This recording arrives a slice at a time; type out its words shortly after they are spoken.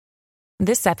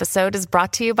This episode is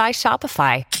brought to you by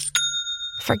Shopify.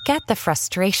 Forget the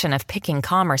frustration of picking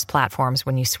commerce platforms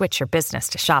when you switch your business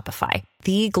to Shopify,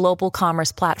 the global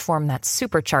commerce platform that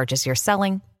supercharges your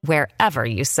selling wherever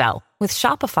you sell. With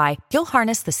Shopify, you'll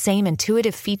harness the same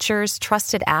intuitive features,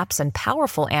 trusted apps, and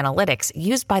powerful analytics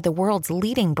used by the world's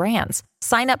leading brands.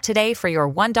 Sign up today for your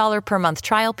 $1 per month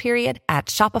trial period at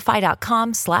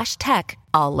shopify.com/tech,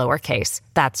 all lowercase.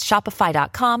 That's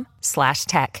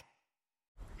shopify.com/tech.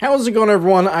 How's it going,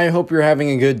 everyone? I hope you're having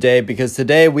a good day, because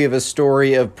today we have a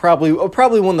story of probably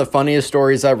one of the funniest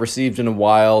stories I've received in a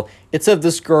while. It's of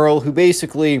this girl who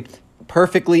basically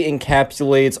perfectly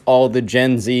encapsulates all the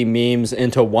Gen Z memes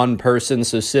into one person.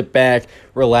 So sit back,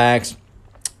 relax,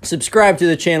 subscribe to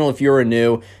the channel if you're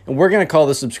new, and we're going to call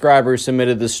the subscriber who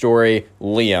submitted this story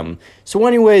Liam. So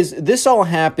anyways, this all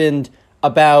happened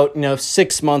about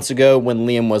 6 months ago when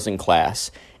Liam was in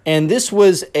class. And this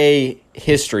was a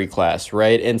history class,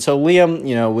 right? And so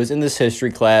Liam, was in this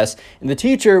history class, and the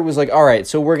teacher was like, all right,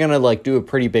 so we're going to do a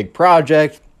pretty big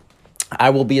project. I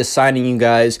will be assigning you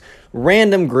guys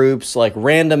random groups,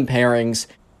 random pairings.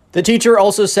 The teacher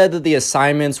also said that the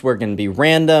assignments were going to be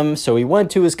random. So he went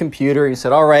to his computer. He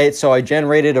said, all right, so I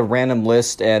generated a random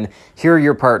list, and here are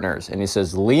your partners. And he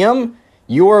says, Liam,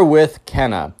 you are with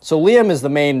Kenna. So Liam is the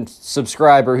main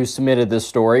subscriber who submitted this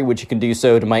story, which you can do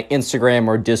so to my Instagram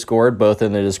or Discord, both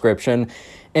in the description.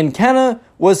 And Kenna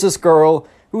was this girl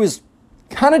who was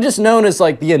kind of just known as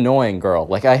the annoying girl.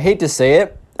 I hate to say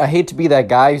it. I hate to be that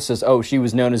guy who says, oh, she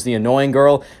was known as the annoying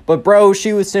girl. But bro,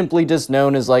 she was simply just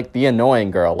known as the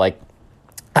annoying girl. I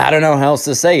don't know how else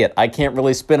to say it. I can't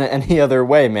really spin it any other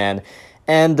way, man.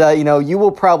 And, you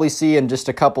will probably see in just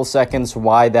a couple seconds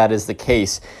why that is the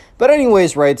case. But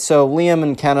anyways, right, so Liam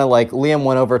and Kenna, Liam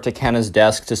went over to Kenna's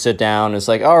desk to sit down. It's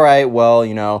all right, well,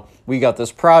 we got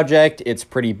this project. It's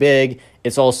pretty big.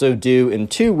 It's also due in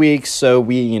 2 weeks, so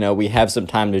we have some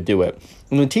time to do it.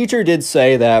 And the teacher did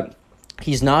say that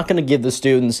he's not going to give the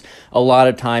students a lot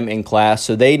of time in class,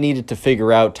 so they needed to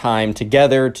figure out time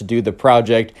together to do the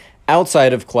project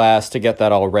outside of class to get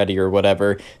that all ready or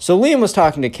whatever. So Liam was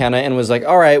talking to Kenna and was like,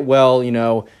 all right, well,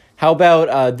 how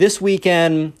about this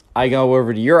weekend I go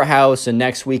over to your house, and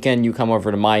next weekend you come over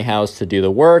to my house to do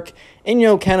the work? And,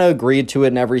 Kenna agreed to it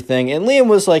and everything. And Liam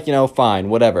was like, fine,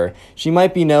 whatever. She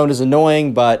might be known as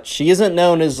annoying, but she isn't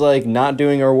known as, not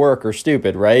doing her work or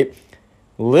stupid, right?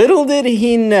 Little did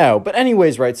he know. But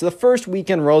anyways, right, so the first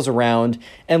weekend rolls around,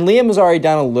 and Liam has already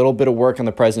done a little bit of work on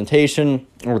the presentation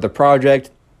or the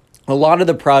project. A lot of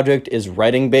the project is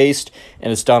writing-based,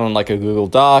 and it's done on, a Google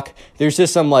Doc. There's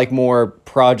just some, more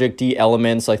project-y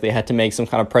elements, they had to make some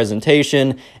kind of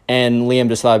presentation, and Liam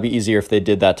just thought it'd be easier if they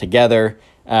did that together.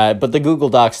 But the Google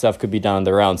Doc stuff could be done on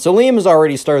their own. So Liam has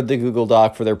already started the Google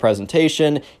Doc for their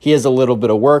presentation. He has a little bit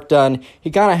of work done.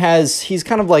 He's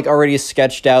kind of already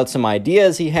sketched out some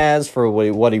ideas he has for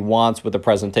what he wants with the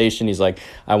presentation. He's like,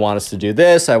 I want us to do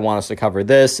this, I want us to cover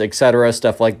this, etc.,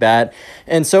 stuff like that.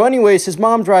 And so anyways, his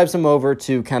mom drives him over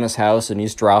to Kenna's house, and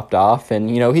he's dropped off. And,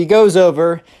 he goes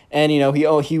over, and, he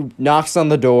knocks on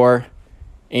the door.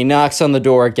 He knocks on the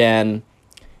door again.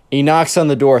 He knocks on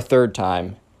the door a third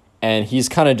time. And he's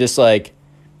kind of just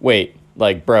wait,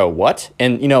 bro, what?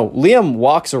 And, Liam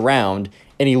walks around,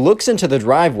 and he looks into the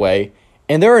driveway,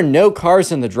 and there are no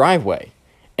cars in the driveway.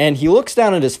 And he looks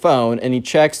down at his phone, and he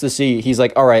checks to see, he's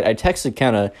like, all right, I texted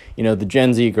Kenna, the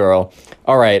Gen Z girl.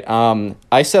 All right,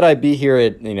 I said I'd be here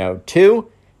at,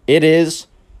 2. It is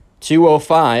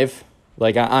 2:05.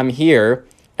 I'm here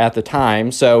at the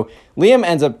time. So Liam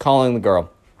ends up calling the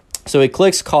girl. So he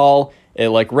clicks call.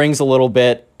 It rings a little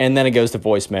bit, and then it goes to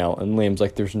voicemail, and Liam's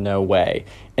like, there's no way.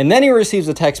 And then he receives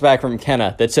a text back from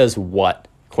Kenna that says, what? ?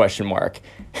 And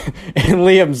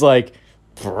Liam's like,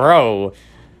 bro,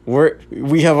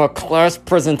 we have a class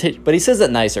presentation. But he says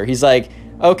it nicer. He's like,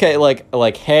 okay,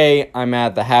 hey, I'm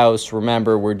at the house.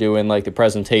 Remember, we're doing the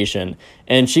presentation.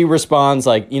 And she responds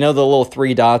the little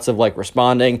 3 dots of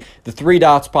responding. The 3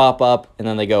 dots pop up, and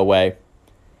then they go away.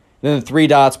 Then the 3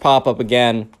 dots pop up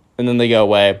again, and then they go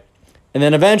away. And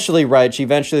then eventually, right, she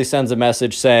eventually sends a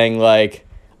message saying,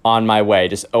 on my way,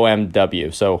 just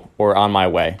OMW, or on my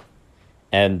way.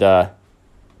 And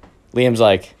Liam's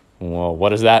like, well,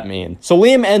 what does that mean? So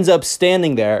Liam ends up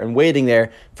standing there and waiting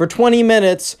there for 20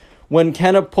 minutes when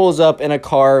Kenna pulls up in a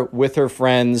car with her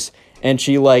friends, and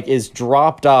she, is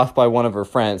dropped off by one of her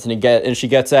friends. And she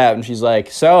gets out, and she's like,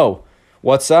 so,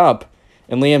 what's up?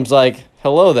 And Liam's like,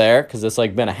 hello there, because it's,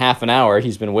 been a half an hour.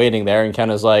 He's been waiting there, and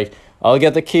Kenna's like, I'll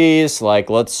get the keys,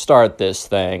 let's start this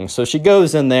thing. So she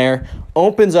goes in there,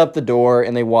 opens up the door,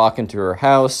 and they walk into her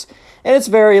house. And it's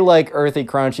very, like, earthy,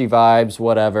 crunchy vibes,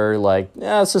 whatever. Like,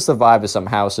 yeah, it's just the vibe of some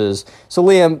houses. So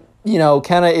Liam, you know,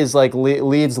 kind of is, like,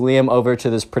 leads Liam over to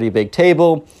this pretty big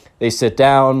table. They sit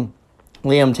down.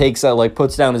 Liam takes out, like,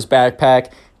 puts down his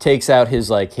backpack, takes out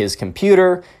his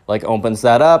computer, like, opens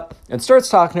that up, and starts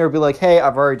talking to her, be like, hey,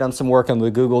 I've already done some work on the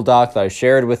Google Doc that I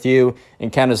shared with you.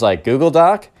 And Kenna's like, Google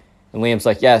Doc? And Liam's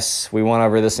like, yes, we went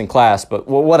over this in class, but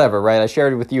well, whatever, right? I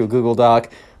shared it with you, a Google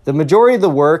Doc. The majority of the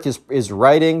work is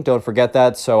writing, don't forget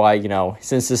that. So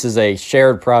since this is a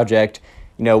shared project,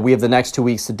 we have the next 2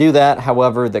 weeks to do that.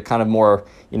 However, the kind of more,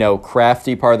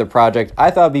 crafty part of the project, I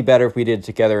thought it'd be better if we did it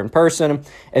together in person,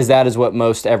 as that is what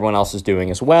most everyone else is doing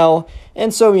as well.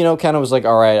 And so, kind of was like,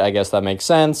 all right, I guess that makes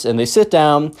sense. And they sit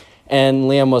down, and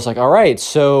Liam was like, all right,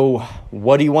 so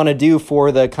what do you want to do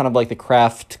for the kind of like the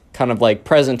craft kind of like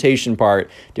presentation part?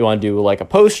 Do you want to do like a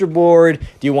poster board?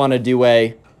 Do you want to do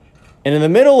and in the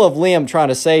middle of Liam trying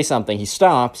to say something, he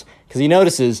stops because he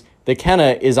notices that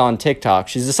Kenna is on TikTok.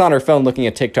 She's just on her phone looking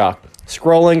at TikTok,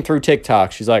 scrolling through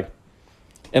TikTok. She's like,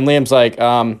 and Liam's like,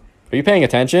 are you paying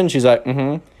attention? She's like,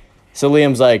 mm-hmm. So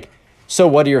Liam's like, so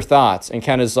what are your thoughts? And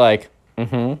Kenna's like,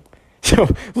 mm-hmm. So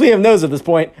Liam knows at this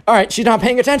point, all right, she's not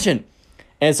paying attention.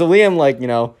 And so Liam, like,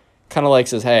 kind of like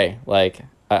says, hey, like,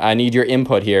 I need your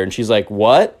input here. And she's like,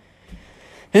 what?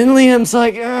 And Liam's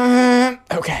like,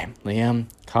 okay, Liam,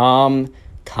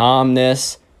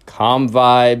 calmness, calm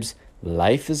vibes.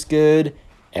 Life is good.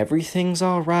 Everything's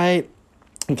all right.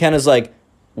 And Kenna's like,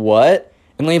 what?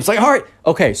 And Liam's like, all right,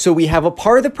 okay, so we have a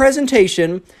part of the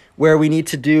presentation where we need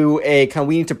to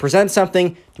we need to present something.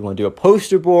 Do you want to do a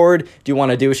poster board? Do you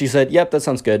want to do it? She said, yep, that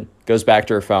sounds good. Goes back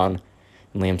to her phone.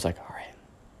 And Liam's like, all right,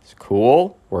 it's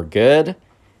cool. We're good.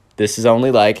 This is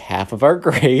only like half of our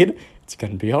grade. It's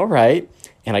going to be all right.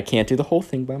 And I can't do the whole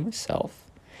thing by myself.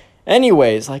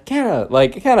 Anyways,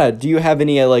 Kenna, do you have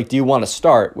any, do you want to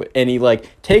start? And he,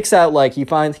 takes out, he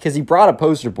finds, because he brought a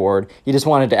poster board. He just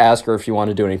wanted to ask her if she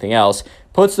wanted to do anything else.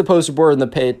 Puts the poster board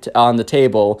on the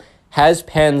table, has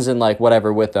pens and,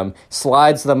 whatever with them,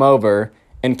 slides them over,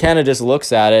 and Kenna just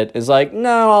looks at it, is like,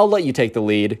 no, I'll let you take the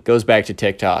lead, goes back to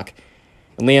TikTok.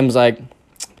 And Liam's like,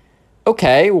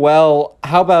 okay, well,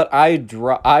 how about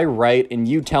I write and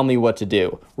you tell me what to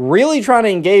do? Really trying to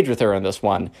engage with her on this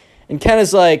one. And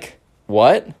Kenna's like,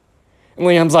 what? And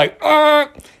Liam's like,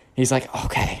 He's like,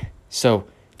 okay, so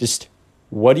just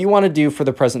what do you want to do for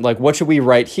the present? Like, what should we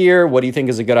write here? What do you think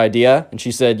is a good idea? And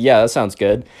she said, yeah, that sounds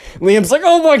good. And Liam's like,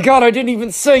 oh my God, I didn't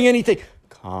even say anything.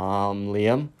 Calm,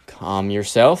 Liam, calm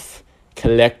yourself.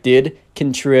 Collected,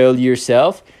 control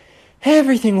yourself.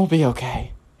 Everything will be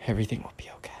okay. Everything will be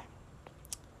okay.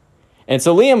 And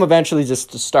so Liam eventually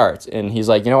just starts, and he's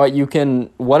like, you know what,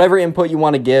 whatever input you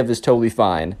want to give is totally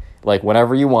fine,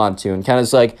 whenever you want to. And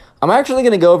Kenna's like, I'm actually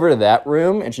going to go over to that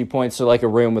room, and she points to, a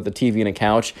room with a TV and a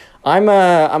couch. I'm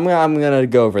going to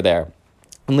go over there.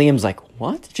 And Liam's like,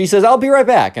 what? She says, I'll be right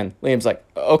back. And Liam's like,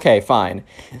 okay, fine.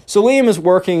 So Liam is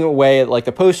working away at,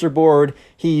 the poster board.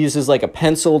 He uses, a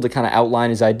pencil to kind of outline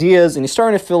his ideas, and he's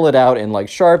starting to fill it out in,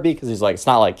 Sharpie, because he's like, it's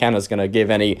not like Kenna's going to give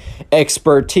any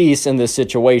expertise in this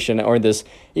situation,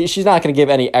 she's not going to give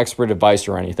any expert advice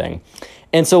or anything.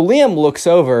 And so Liam looks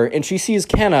over, and he sees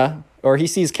Kenna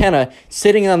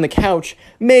sitting on the couch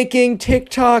making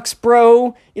TikToks,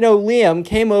 bro. Liam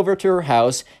came over to her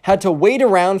house, had to wait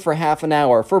around for half an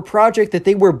hour for a project that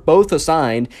they were both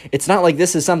assigned. It's not like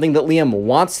this is something that Liam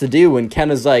wants to do and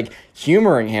Kenna's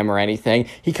humoring him or anything.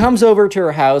 He comes over to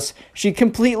her house. She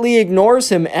completely ignores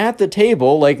him at the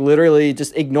table, literally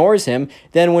just ignores him.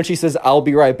 Then when she says, I'll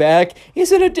be right back,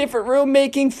 he's in a different room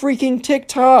making freaking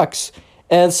TikToks.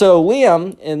 And so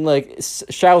Liam,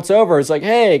 shouts over, it's like,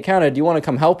 hey, Kenna, do you want to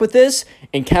come help with this?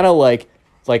 And Kenna,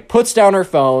 puts down her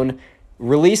phone,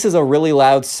 releases a really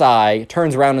loud sigh,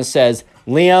 turns around and says,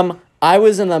 Liam, I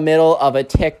was in the middle of a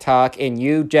TikTok and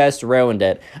you just ruined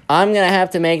it. I'm going to have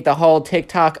to make the whole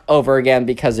TikTok over again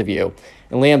because of you.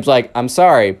 And Liam's like, I'm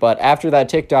sorry, but after that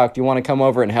TikTok, do you want to come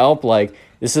over and help?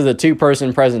 This is a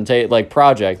two-person project.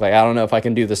 I don't know if I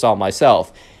can do this all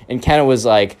myself. And Kenna was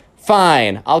like,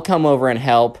 fine, I'll come over and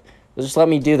help. Just let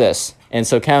me do this. And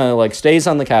so Kenna stays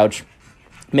on the couch,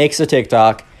 makes a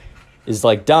TikTok, is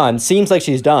done. Seems like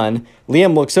she's done.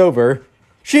 Liam looks over.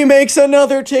 She makes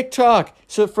another TikTok.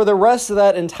 So for the rest of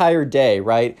that entire day,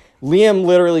 right? Liam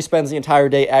literally spends the entire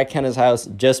day at Kenna's house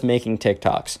just making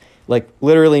TikToks.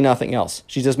 Literally nothing else.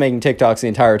 She's just making TikToks the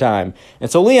entire time. And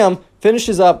so Liam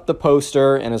finishes up the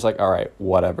poster and is like, all right,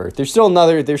 whatever. They're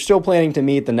still planning to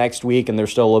meet the next week and there's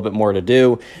still a little bit more to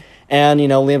do. And,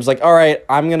 Liam's like, all right,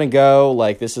 I'm going to go.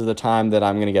 This is the time that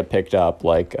I'm going to get picked up.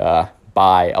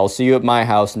 Bye. I'll see you at my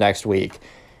house next week.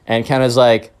 And Kenna's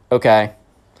like, okay.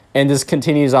 and just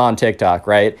continues on TikTok,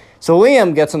 right? So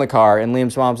Liam gets in the car, and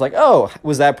Liam's mom's like, oh,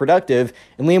 was that productive?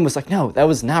 And Liam was like, no, that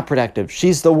was not productive.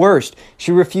 She's the worst.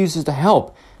 She refuses to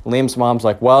help. And Liam's mom's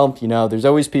like, well, there's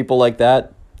always people like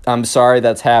that. I'm sorry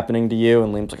that's happening to you.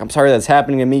 And Liam's like, I'm sorry that's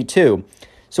happening to me too.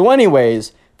 So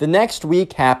anyways, the next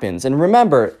week happens. And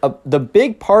remember, the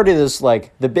big part of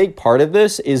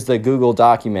this is the Google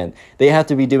document. They have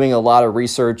to be doing a lot of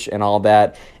research and all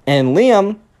that. And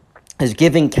Liam is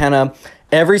giving Kenna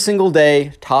every single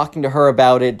day, talking to her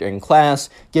about it in class,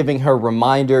 giving her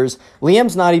reminders.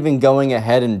 Liam's not even going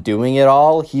ahead and doing it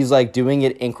all. He's like doing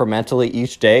it incrementally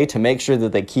each day to make sure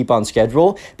that they keep on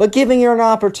schedule, but giving her an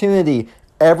opportunity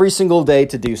every single day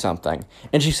to do something.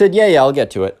 And she said, yeah, I'll get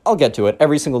to it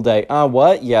every single day.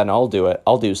 What? Yeah, no, I'll do it.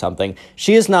 I'll do something.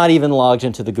 She is not even logged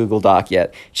into the Google Doc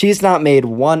yet. She's not made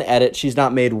one edit. She's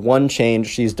not made one change.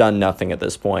 She's done nothing at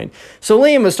this point. So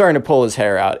Liam is starting to pull his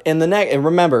hair out. And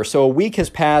remember, so a week has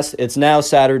passed. It's now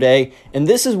Saturday. And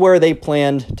this is where they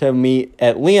planned to meet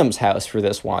at Liam's house for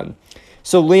this one.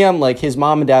 So Liam, his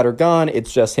mom and dad are gone.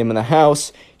 It's just him in the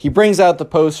house. He brings out the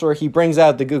poster. He brings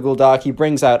out the Google Doc. He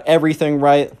brings out everything,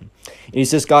 right? And he's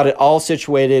just got it all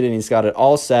situated, and he's got it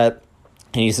all set.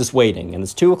 And he's just waiting. And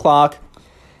it's 2 o'clock,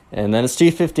 and then it's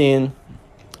 2:15, and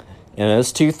then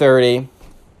it's 2:30,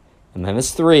 and then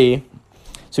it's 3.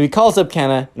 So he calls up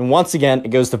Kenna, and once again, it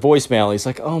goes to voicemail. He's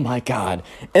like, oh, my God.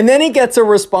 And then he gets a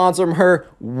response from her,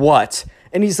 what?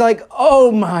 And he's like, oh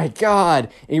my God.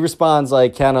 And he responds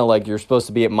Kenna, you're supposed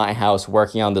to be at my house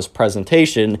working on this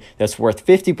presentation that's worth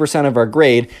 50% of our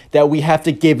grade that we have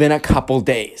to give in a couple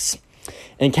days.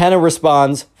 And Kenna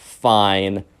responds,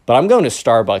 fine, but I'm going to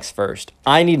Starbucks first.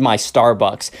 I need my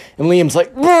Starbucks. And Liam's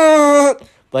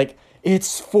like,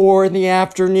 it's 4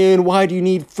 p.m. Why do you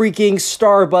need freaking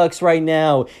Starbucks right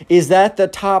now? Is that the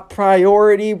top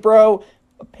priority, bro?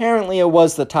 Apparently it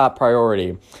was the top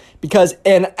priority. Because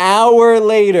an hour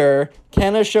later,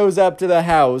 Kenna shows up to the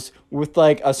house with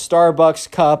a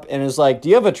Starbucks cup and is like, do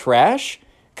you have a trash?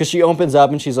 Because she opens up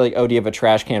and she's like, oh, do you have a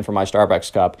trash can for my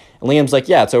Starbucks cup? And Liam's like,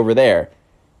 yeah, it's over there.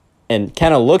 And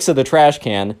Kenna looks at the trash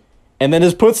can and then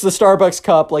just puts the Starbucks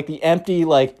cup, the empty,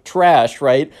 trash,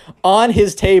 right, on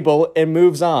his table and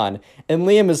moves on. And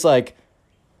Liam is like,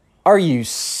 are you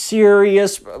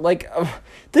serious?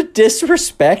 The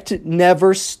disrespect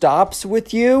never stops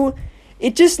with you.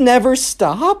 It just never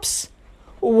stops?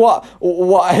 Why?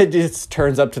 It just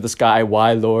turns up to the sky.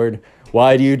 Why, Lord?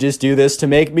 Why do you just do this to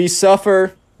make me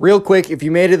suffer? Real quick, if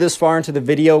you made it this far into the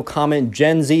video, comment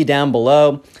Gen Z down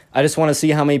below. I just want to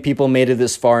see how many people made it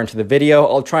this far into the video.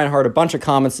 I'll try and heart a bunch of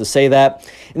comments to say that.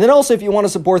 And then also, if you want to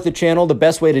support the channel, the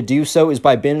best way to do so is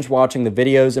by binge watching the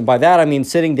videos. And by that, I mean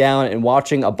sitting down and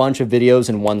watching a bunch of videos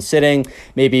in one sitting.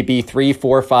 Maybe it be 3,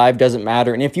 4, 5, doesn't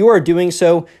matter. And if you are doing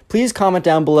so, please comment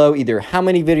down below either how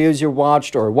many videos you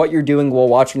watched or what you're doing while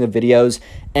watching the videos.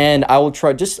 And I will try,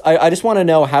 I just want to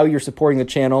know how you're supporting the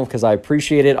channel because I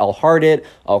appreciate it. I'll heart it,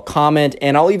 I'll comment,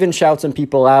 and I'll even shout some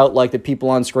people out like the people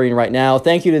on screen right now.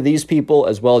 Thank you to these people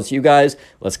as well as you guys.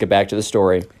 Let's get back to the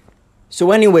story.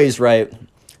 So anyways, right,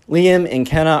 Liam and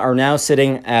Kenna are now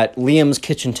sitting at Liam's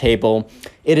kitchen table.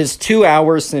 It is 2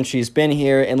 hours since she's been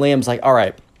here, and Liam's like, all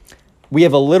right, we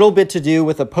have a little bit to do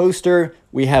with a poster.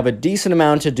 We have a decent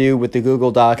amount to do with the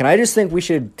Google Doc, and I just think we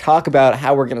should talk about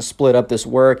how we're going to split up this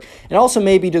work, and also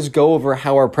maybe just go over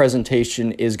how our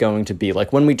presentation is going to be.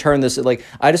 When we turn this,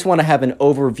 I just want to have an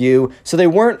overview. So they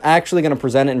weren't actually going to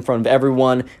present it in front of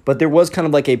everyone, but there was kind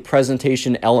of a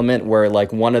presentation element where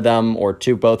one of them or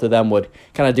both of them would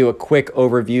kind of do a quick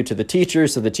overview to the teacher,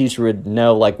 so the teacher would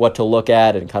know what to look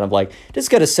at and kind of just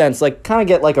get a sense, kind of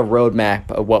get a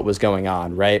roadmap of what was going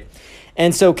on, right?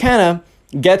 And so Kenna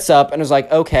gets up and is like,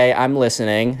 okay, I'm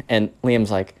listening. And Liam's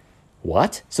like,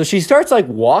 what? So she starts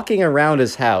walking around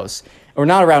his house, or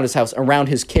not around his house, around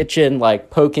his kitchen,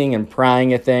 poking and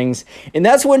prying at things. And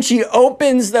that's when she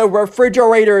opens the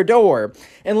refrigerator door.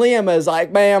 And Liam is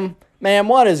like, ma'am,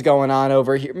 what is going on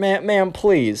over here? Ma'am,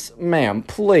 please.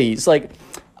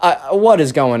 What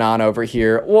is going on over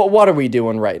here? What are we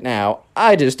doing right now?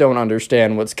 I just don't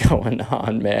understand what's going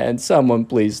on, man. Someone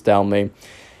please tell me.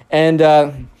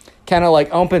 And kind of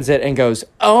opens it and goes,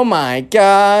 oh my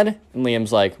God. And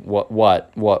Liam's like, what? Why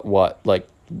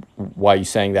are you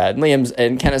saying that?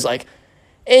 And Kenna's like,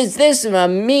 is this a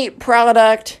meat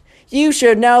product? You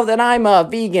should know that I'm a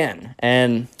vegan.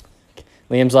 And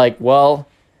Liam's like, well,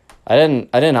 I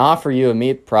didn't offer you a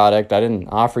meat product. I didn't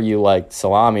offer you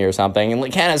salami or something.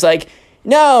 And Kenna's like,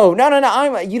 no,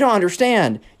 you don't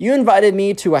understand. You invited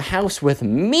me to a house with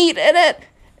meat in it.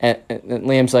 And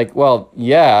Liam's like, well,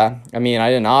 yeah, I mean,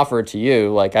 I didn't offer it to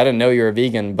you. I didn't know you were a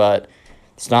vegan, but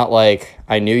It's not like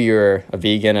I knew you were a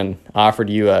vegan and offered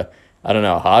you a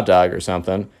hot dog or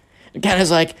something. And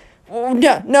Kenna's like, oh,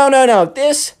 no.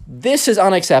 This is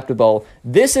unacceptable.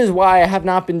 This is why I have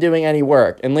not been doing any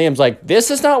work. And Liam's like, this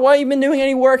is not why you've been doing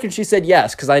any work? And she said,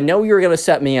 yes, because I know you were going to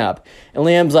set me up. And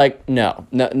Liam's like, no.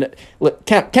 Look,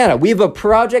 Kenna, we have a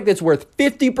project that's worth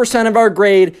 50% of our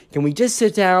grade. Can we just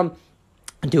sit down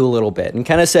and do a little bit? And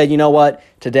Kenna said, you know what?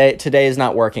 Today is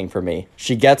not working for me.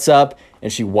 She gets up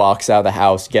and she walks out of the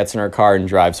house, gets in her car and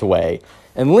drives away.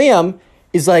 And Liam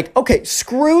is like, okay,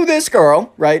 screw this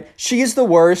girl, right? She's the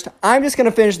worst. I'm just going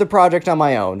to finish the project on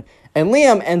my own. And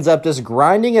Liam ends up just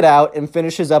grinding it out and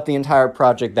finishes up the entire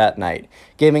project that night,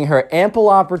 giving her ample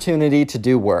opportunity to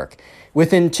do work.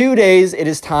 Within 2 days, it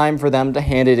is time for them to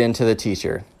hand it in to the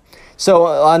teacher. So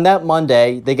on that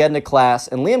Monday, they get into class,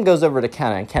 and Liam goes over to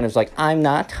Kenna, and Kenna's like, I'm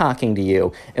not talking to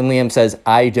you. And Liam says,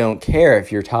 I don't care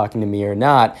if you're talking to me or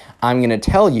not. I'm going to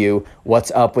tell you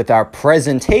what's up with our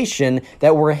presentation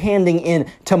that we're handing in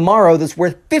tomorrow that's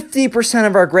worth 50%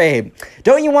 of our grade.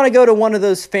 Don't you want to go to one of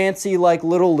those fancy, like,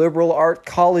 little liberal art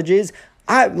colleges?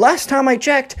 Last time I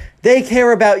checked, they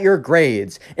care about your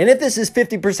grades. And if this is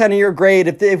 50% of your grade,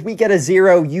 if we get a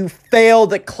 0, you fail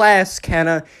the class,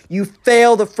 Kenna. You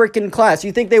fail the freaking class.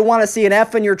 You think they want to see an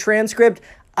F in your transcript?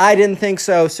 I didn't think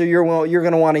so, so you're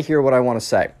going to want to hear what I want to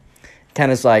say.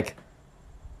 Kenna's like,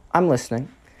 I'm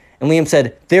listening. And Liam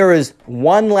said, there is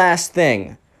one last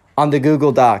thing on the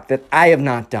Google Doc that I have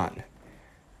not done.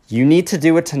 You need to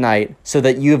do it tonight so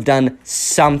that you have done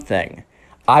something.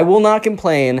 I will not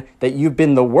complain that you've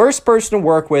been the worst person to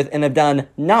work with and have done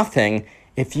nothing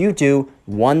if you do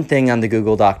one thing on the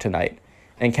Google Doc tonight.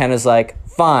 And Kenna's like,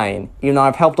 fine.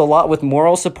 I've helped a lot with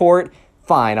moral support.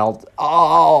 Fine,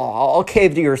 I'll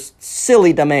cave to your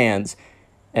silly demands.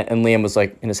 And Liam was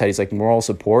like, in his head, he's like, moral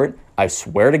support? I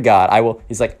swear to God, I will.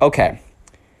 He's like, okay,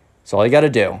 so all you got to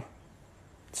do.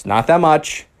 It's not that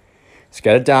much. Just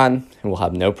get it done, and we'll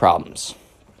have no problems.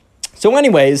 So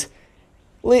anyways,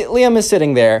 Liam is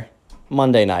sitting there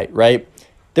Monday night, right?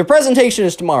 Their presentation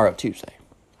is tomorrow, Tuesday.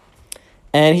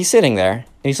 And he's sitting there, and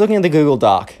he's looking at the Google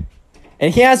Doc.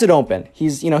 And he has it open.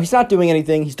 He's not doing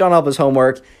anything. He's done all of his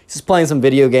homework. He's just playing some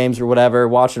video games or whatever,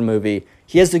 watching a movie.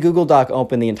 He has the Google Doc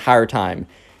open the entire time,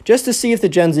 just to see if the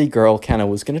Gen Z girl, Kenna,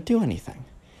 was going to do anything.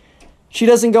 She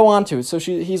doesn't go on to it, so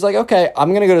he's like, okay, I'm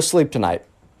going to go to sleep tonight.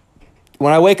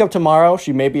 When I wake up tomorrow,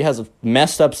 she maybe has a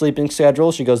messed up sleeping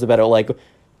schedule. She goes to bed at like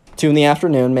 2 in the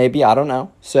afternoon, maybe, I don't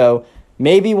know. So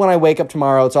maybe when I wake up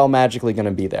tomorrow, it's all magically going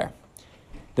to be there.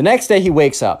 The next day he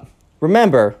wakes up.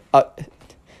 Remember,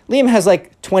 Liam has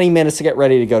like 20 minutes to get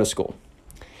ready to go to school.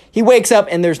 He wakes up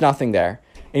and there's nothing there.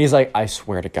 And he's like, I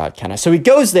swear to God, Kenna. So he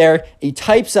goes there, he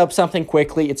types up something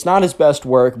quickly. It's not his best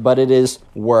work, but it is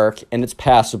work and it's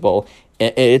passable.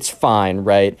 It's fine,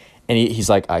 right? And he's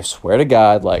like, I swear to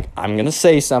God, like, I'm going to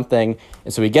say something.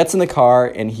 And so he gets in the car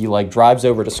and he like drives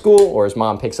over to school, or his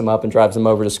mom picks him up and drives him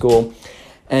over to school.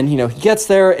 And, he gets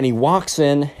there and he walks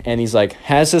in and he's like,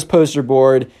 has his poster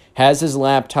board, has his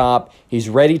laptop. He's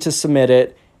ready to submit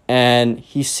it. And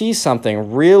he sees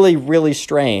something really, really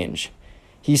strange.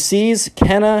 He sees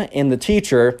Kenna and the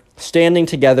teacher standing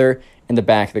together in the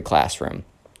back of the classroom,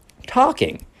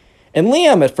 talking. And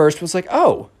Liam at first was like,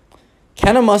 oh,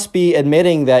 Kenna must be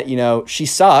admitting that, she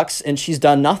sucks and she's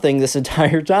done nothing this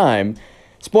entire time.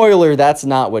 Spoiler, that's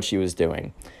not what she was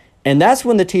doing. And that's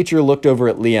when the teacher looked over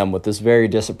at Liam with this very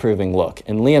disapproving look.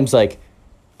 And Liam's like,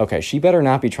 okay, she better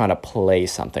not be trying to play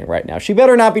something right now. She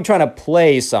better not be trying to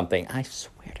play something. I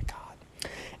swear to God.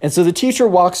 And so the teacher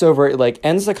walks over, like,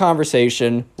 ends the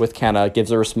conversation with Kenna, gives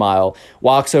her a smile,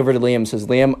 walks over to Liam and says,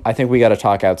 Liam, I think we got to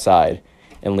talk outside.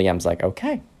 And Liam's like,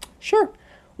 okay, sure.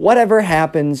 Whatever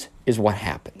happens is what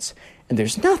happens. And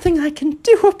there's nothing I can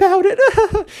do about it.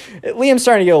 Liam's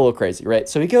starting to go a little crazy, right?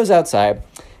 So he goes outside,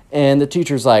 and the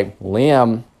teacher's like,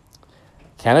 Liam,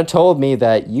 Kenna told me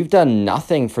that you've done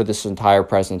nothing for this entire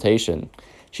presentation.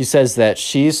 She says that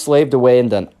she's slaved away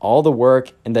and done all the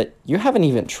work, and that you haven't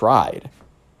even tried.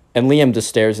 And Liam just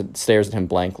stares at him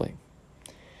blankly.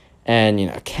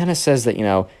 And, Kenna says that,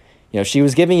 she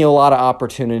was giving you a lot of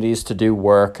opportunities to do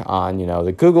work on,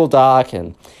 the Google Doc,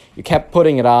 and you kept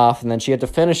putting it off, and then she had to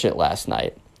finish it last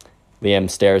night. Liam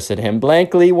stares at him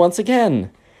blankly once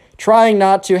again, trying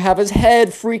not to have his head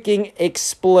freaking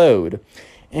explode.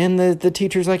 And the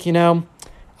teacher's like,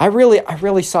 I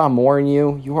really saw more in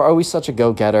you. You were always such a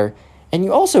go-getter. And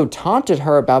you also taunted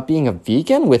her about being a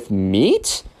vegan with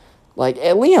meat? Like, hey,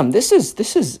 Liam, this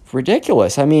is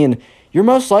ridiculous. I mean, you're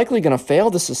most likely going to fail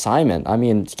this assignment. I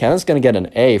mean, Kenna's going to get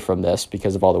an A from this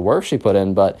because of all the work she put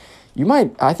in, but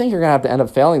I think you're going to have to end up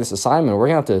failing this assignment. We're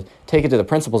going to have to take it to the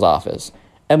principal's office.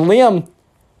 And Liam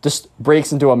just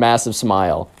breaks into a massive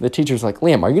smile. The teacher's like,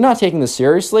 Liam, are you not taking this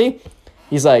seriously?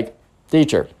 He's like,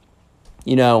 teacher,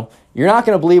 you're not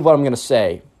going to believe what I'm going to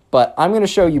say, but I'm going to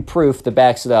show you proof that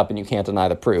backs it up and you can't deny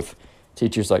the proof.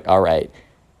 Teacher's like, all right.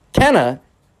 Kenna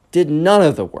did none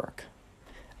of the work.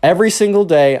 Every single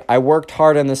day, I worked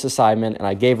hard on this assignment, and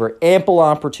I gave her ample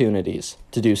opportunities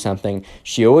to do something.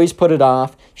 She always put it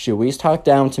off. She always talked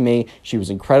down to me. She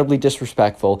was incredibly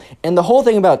disrespectful. And the whole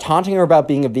thing about taunting her about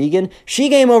being a vegan, she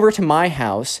came over to my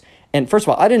house. And first of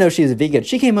all, I didn't know she was a vegan.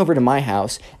 She came over to my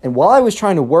house, and while I was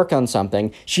trying to work on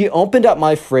something, she opened up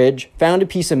my fridge, found a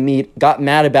piece of meat, got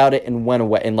mad about it, and went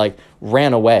away, and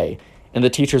ran away. And the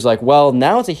teacher's like, well,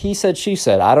 now it's a he said, she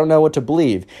said. I don't know what to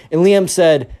believe. And Liam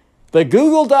said, the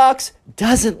Google Docs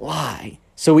doesn't lie.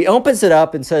 So he opens it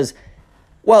up and says,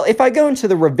 well, if I go into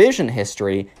the revision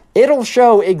history, it'll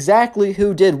show exactly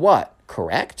who did what,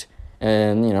 correct?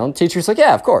 And, the teacher's like,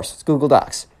 yeah, of course, it's Google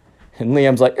Docs. And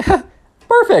Liam's like,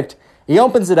 perfect. He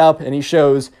opens it up and he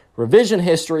shows revision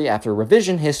history after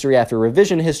revision history after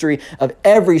revision history of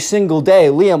every single day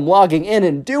Liam logging in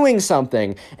and doing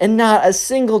something. And not a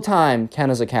single time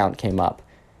Kenna's account came up.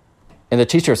 And the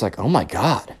teacher's like, oh my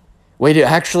God. Wait,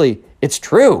 actually, it's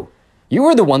true. You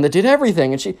were the one that did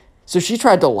everything. And she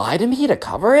tried to lie to me to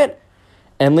cover it?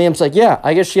 And Liam's like, yeah,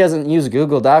 I guess she hasn't used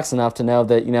Google Docs enough to know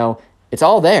that, it's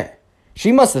all there.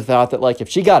 She must have thought that, if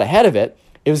she got ahead of it,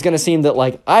 it was going to seem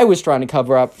that, I was trying to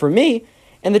cover up for me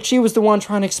and that she was the one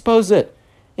trying to expose it.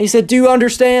 And he said, do you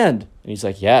understand? And he's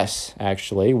like, yes,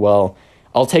 actually. Well,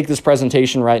 I'll take this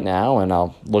presentation right now and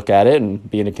I'll look at it and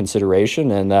be into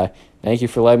consideration. And thank you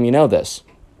for letting me know this.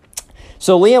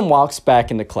 So Liam walks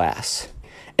back into class,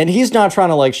 and he's not trying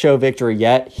to show victory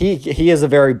yet. He has a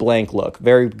very blank look,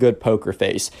 very good poker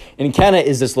face. And Kenna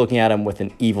is just looking at him with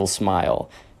an evil smile.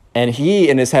 And he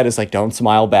in his head is like, don't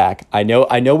smile back. I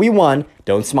know we won.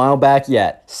 Don't smile back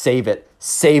yet. Save it.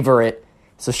 Savor it.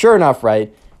 So sure enough,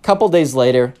 right? A couple days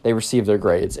later, they receive their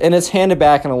grades. And it's handed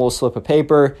back on a little slip of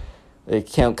paper.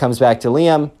 It comes back to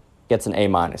Liam, gets an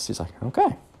A-. He's like,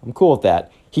 okay, I'm cool with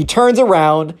that. He turns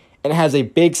around and has a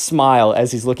big smile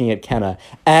as he's looking at Kenna.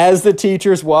 As the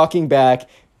teacher's walking back,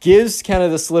 gives Kenna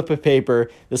the slip of paper.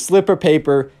 The slip of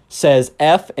paper says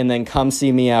F and then come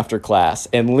see me after class.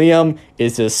 And Liam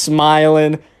is just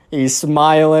smiling. He's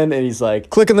smiling and he's like,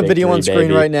 click on the video on screen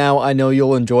baby. right now. I know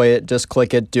you'll enjoy it. Just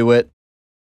click it. Do it.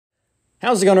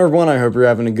 How's it going, everyone? I hope you're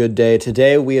having a good day.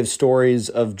 Today we have stories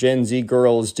of Gen Z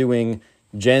girls doing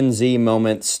Gen Z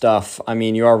moment stuff. I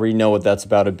mean, you already know what that's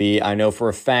about to be. I know for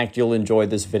a fact you'll enjoy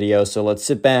this video, so let's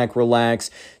sit back, relax,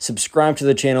 subscribe to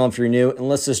the channel if you're new, and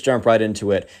let's just jump right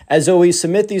into it. As always,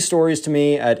 submit these stories to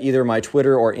me at either my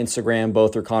Twitter or Instagram.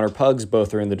 Both are Connor Pugs,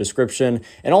 both are in the description.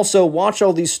 And also, watch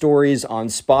all these stories on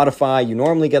Spotify. You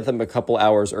normally get them a couple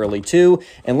hours early too.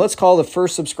 And let's call the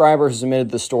first subscriber who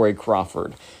submitted the story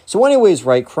Crawford. So anyways,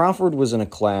 right, Crawford was in a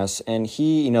class, and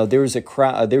he, there was a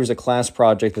class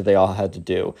project that they all had to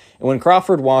do. And when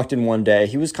Crawford walked in one day,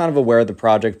 he was kind of aware of the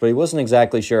project, but he wasn't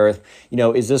exactly sure if,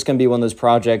 is this going to be one of those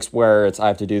projects where I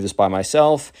have to do this by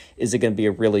myself? Is it going to be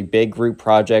a really big group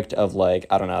project of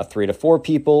 3 to 4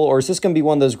 people? Or is this going to be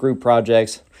one of those group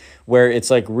projects where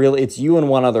it's it's you and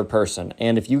one other person,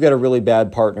 and if you get a really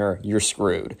bad partner, you're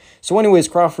screwed. So anyways,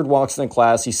 Crawford walks in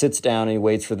class, he sits down and he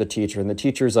waits for the teacher, and the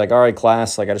teacher's like, all right,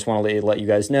 class, I just want to let you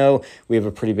guys know, we have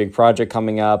a pretty big project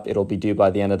coming up, it'll be due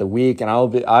by the end of the week, and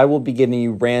I will be giving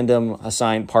you random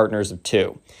assigned partners of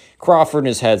 2. Crawford in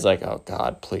his head's like, oh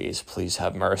God, please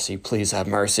have mercy, please have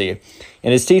mercy.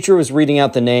 And his teacher was reading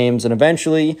out the names, and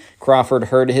eventually Crawford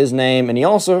heard his name, and he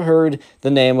also heard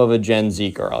the name of a Gen Z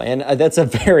girl. And that's a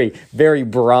very, very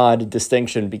broad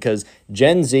distinction, because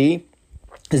Gen Z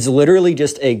is literally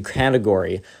just a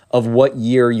category of what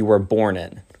year you were born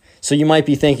in. So you might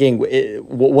be thinking,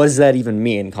 what does that even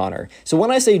mean, Connor? So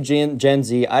when I say Gen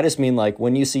Z, I just mean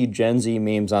when you see Gen Z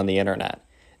memes on the internet.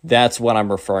 That's what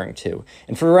I'm referring to.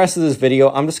 And for the rest of this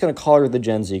video, I'm just going to call her the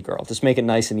Gen Z girl. Just make it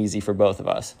nice and easy for both of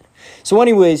us. So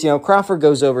anyways, Crawford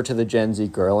goes over to the Gen Z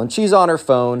girl, and she's on her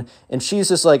phone, and she's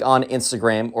just on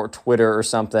Instagram or Twitter or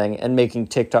something and making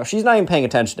TikTok. She's not even paying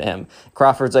attention to him.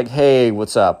 Crawford's like, hey,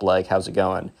 what's up? How's it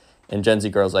going? And Gen Z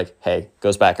girl's like, hey,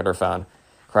 goes back at her phone.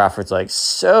 Crawford's like,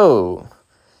 I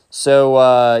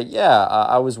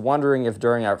was wondering if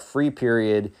during our free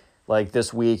period,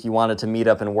 this week, you wanted to meet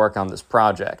up and work on this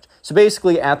project. So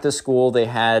basically at this school, they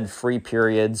had free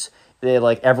periods. They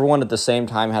everyone at the same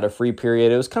time had a free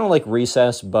period. It was kind of like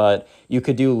recess, but you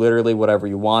could do literally whatever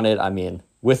you wanted. I mean,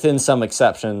 within some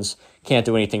exceptions, can't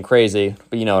do anything crazy,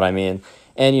 but you know what I mean.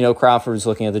 And, Crawford was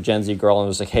looking at the Gen Z girl and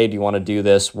was like, hey, do you want to do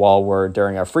this while we're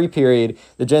during our free period?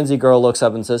 The Gen Z girl looks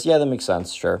up and says, yeah, that makes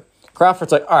sense, sure.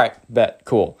 Crawford's like, all right, bet,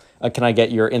 cool. Can I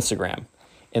get your Instagram?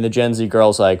 And the Gen Z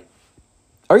girl's like,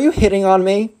 are you hitting on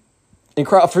me? And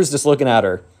Crawford's just looking at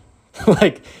her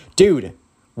like, dude,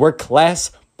 we're class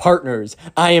partners.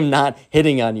 I am not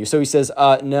hitting on you. So he says,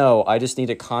 no, I just need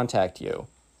to contact you.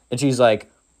 And she's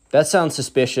like, that sounds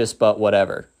suspicious, but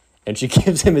whatever. And she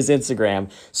gives him his Instagram.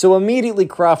 So immediately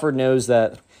Crawford knows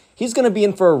that he's going to be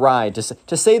in for a ride.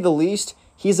 To say the least,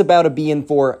 he's about to be in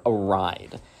for a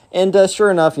ride. And sure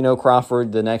enough,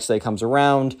 Crawford the next day comes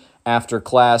around after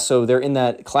class. So they're in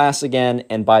that class again.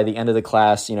 And by the end of the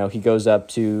class, he goes up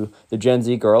to the Gen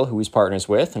Z girl who he's partners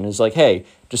with and is like, hey,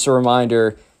 just a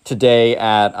reminder, today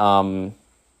at,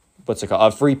 what's it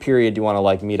called? A free period. Do you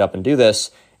want to meet up and do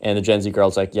this? And the Gen Z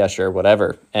girl's like, yeah, sure,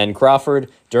 whatever. And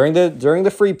Crawford, during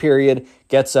the free period,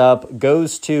 gets up,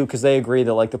 goes to, because they agree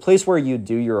that the place where you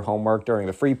do your homework during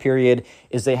the free period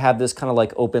is they have this kind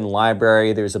of open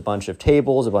library. There's a bunch of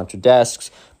tables, a bunch of desks,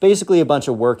 basically a bunch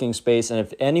of working space. And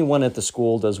if anyone at the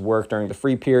school does work during the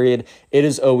free period, it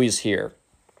is always here.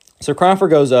 So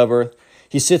Crawford goes over,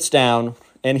 he sits down,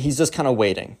 and he's just kind of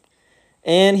waiting.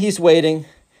 And he's waiting.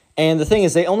 And the thing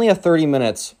is, they only have 30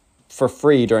 minutes for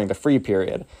free during the free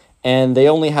period. And they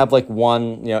only have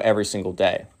one, every single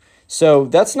day. So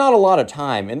that's not a lot of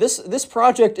time. And this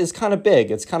project is kind of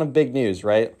big. It's kind of big news,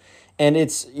 right? And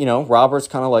it's, Crawford's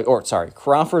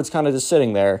kind of just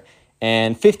sitting there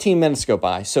and 15 minutes go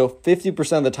by. So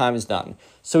 50% of the time is done.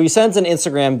 So he sends an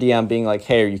Instagram DM being like,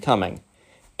 hey, are you coming?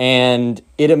 And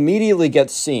it immediately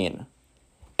gets seen.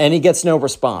 And he gets no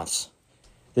response.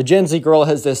 The Gen Z girl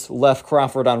has just left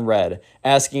Crawford on red,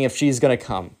 asking if she's going to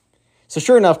come. So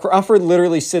sure enough, Crawford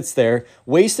literally sits there,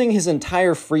 wasting his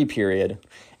entire free period.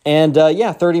 And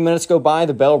 30 minutes go by,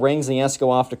 the bell rings, and he has to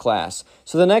go off to class.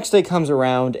 So the next day comes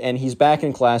around, and he's back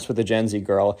in class with the Gen Z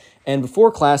girl. And before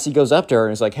class, he goes up to her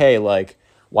and is like, hey,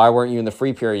 why weren't you in the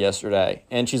free period yesterday?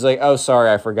 And she's like, oh,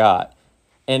 sorry, I forgot.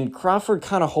 And Crawford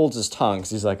kind of holds his tongue,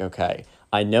 because he's like, okay,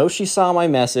 I know she saw my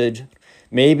message.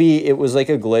 Maybe it was a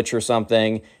glitch or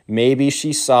something. Maybe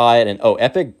she saw it. And,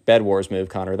 epic Bed Wars move,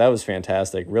 Connor. That was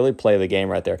fantastic. Really play the game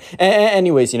right there.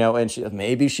 Anyways, and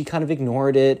maybe she kind of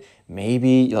ignored it.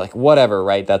 Maybe, whatever,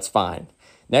 right? That's fine.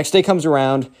 Next day comes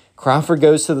around. Crawford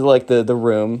goes to the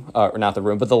room, or not the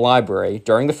room, but the library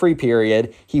during the free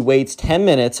period. He waits 10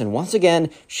 minutes, and once again,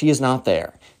 she is not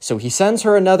there. So he sends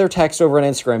her another text over on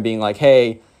Instagram being like,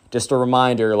 hey, just a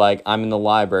reminder, I'm in the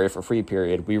library for free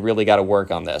period. We really got to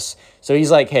work on this. So he's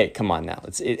like, hey, come on now.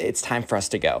 It's time for us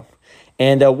to go.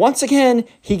 And once again,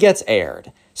 he gets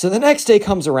aired. So the next day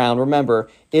comes around. Remember,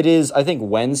 it is, I think,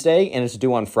 Wednesday, and it's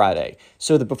due on Friday.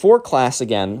 So before class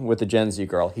again with the Gen Z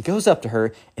girl, he goes up to her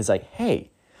and is like, hey,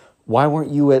 why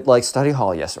weren't you at study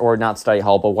hall yesterday? Or not study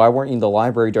hall, but why weren't you in the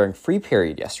library during free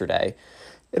period yesterday?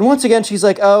 And once again, she's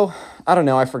like, oh, I don't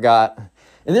know, I forgot.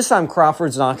 And this time,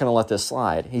 Crawford's not going to let this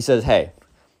slide. He says, hey,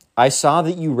 I saw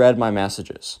that you read my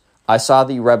messages. I saw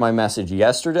that you read my message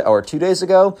yesterday or 2 days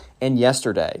ago and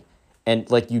yesterday. And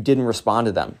you didn't respond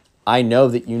to them. I know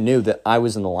that you knew that I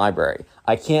was in the library.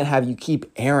 I can't have you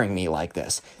keep airing me like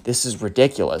this. This is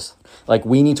ridiculous.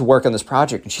 We need to work on this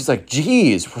project. And she's like,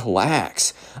 geez,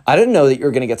 relax. I didn't know that you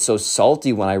were going to get so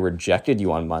salty when I rejected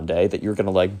you on Monday that you're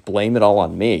going to blame it all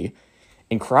on me.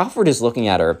 And Crawford is looking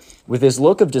at her with this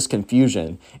look of just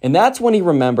confusion. And that's when he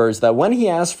remembers that when he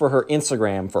asked for her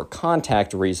Instagram for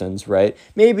contact reasons, right?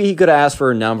 Maybe he could ask for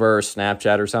her number or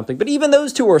Snapchat or something. But even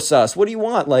those two are sus. What do you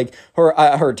want?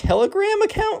 Her Telegram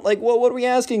account? What are we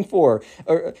asking for?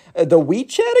 Or, the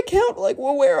WeChat account?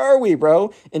 Where are we,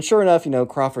 bro? And sure enough,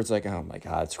 Crawford's like, oh my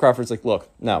God. So Crawford's like, look,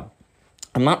 no,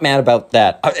 I'm not mad about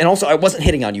that. And also, I wasn't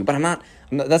hitting on you, but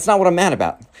that's not what I'm mad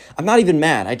about. I'm not even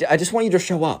mad. I just want you to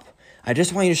show up. I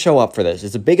just want you to show up for this.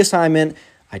 It's a big assignment.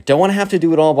 I don't want to have to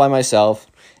do it all by myself.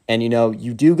 And,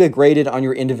 you do get graded on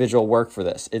your individual work for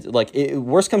this.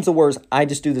 Worst comes to worst, I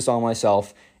just do this all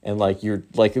myself. And,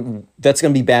 that's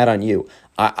going to be bad on you.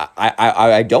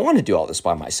 I don't want to do all this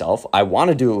by myself. I want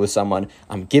to do it with someone.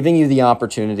 I'm giving you the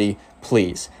opportunity.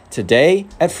 Please, today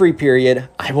at free period,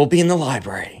 I will be in the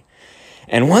library.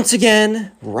 And once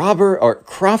again, Robert's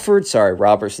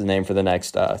the name for the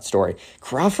next story.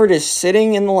 Crawford is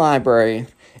sitting in the library,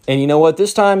 and you know what?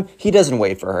 This time, he doesn't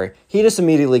wait for her. He just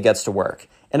immediately gets to work.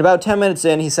 And about 10 minutes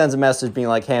in, he sends a message being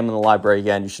like, hey, I'm in the library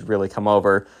again. You should really come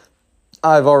over.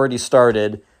 I've already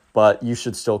started, but you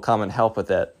should still come and help with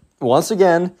it. Once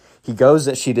again, he goes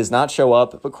that she does not show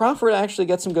up, but Crawford actually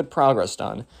gets some good progress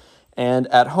done. And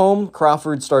at home,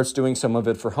 Crawford starts doing some of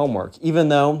it for homework. Even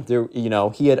though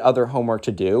he had other homework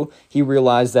to do, he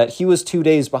realized that he was 2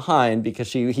 days behind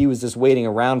because he was just waiting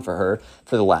around for her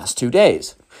for the last 2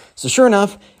 days. So sure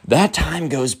enough, that time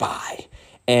goes by.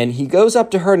 And he goes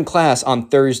up to her in class on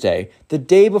Thursday, the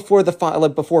day before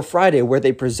before Friday, where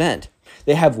they present.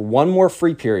 They have one more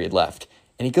free period left.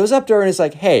 And he goes up to her and is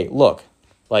like, hey, look,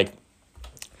 like,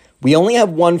 we only have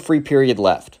one free period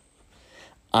left.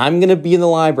 I'm going to be in the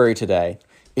library today.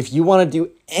 If you want to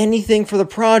do anything for the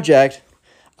project,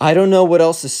 I don't know what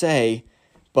else to say,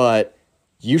 but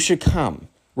you should come.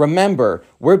 Remember,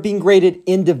 we're being graded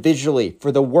individually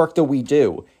for the work that we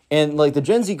do. And like the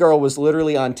Gen Z girl was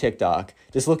literally on TikTok,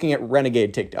 just looking at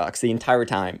renegade TikToks the entire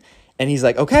time. And he's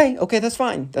like, okay, that's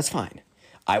fine.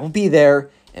 I will be there,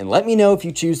 and let me know if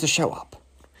you choose to show up.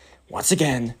 Once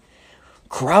again,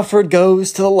 Crawford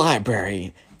goes to the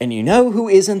library, and you know who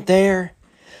isn't there?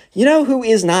 You know who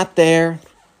is not there?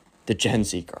 The Gen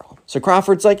Z girl. So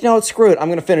Crawford's like, screw it, I'm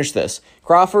going to finish this.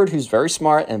 Crawford, who's very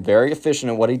smart and very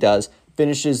efficient at what he does,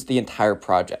 finishes the entire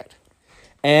project.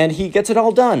 And he gets it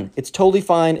all done. It's totally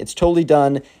fine. It's totally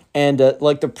done. And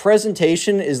the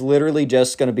presentation is literally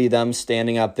just going to be them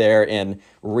standing up there and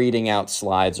reading out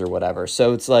slides or whatever.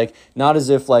 So it's like, not as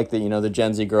if the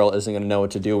Gen Z girl isn't going to know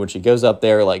what to do when she goes up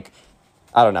there.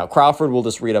 I don't know, Crawford will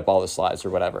just read up all the slides or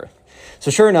whatever.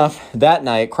 So sure enough, that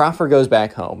night, Crawford goes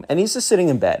back home, and he's just sitting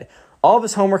in bed. All of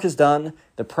his homework is done.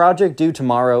 The project due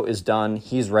tomorrow is done.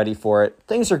 He's ready for it.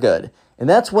 Things are good. And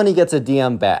that's when he gets a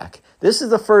DM back. This is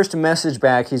the first message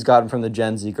back he's gotten from the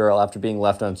Gen Z girl after being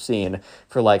left unseen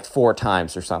for 4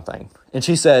 times or something. And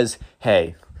she says,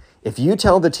 hey, if you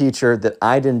tell the teacher that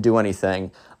I didn't do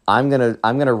anything, I'm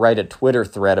gonna write a Twitter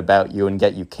thread about you and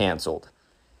get you canceled.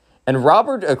 And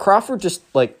Crawford just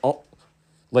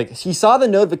he saw the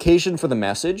notification for the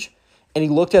message, and he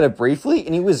looked at it briefly,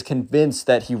 and he was convinced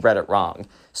that he read it wrong.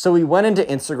 So he went into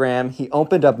Instagram, he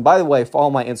opened up, and by the way, follow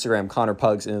my Instagram, Connor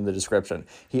Pugs, in the description.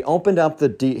 He opened up the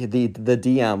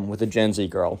DM with the Gen Z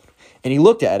girl, and he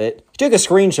looked at it. He took a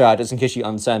screenshot just in case she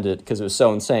unsent it because it was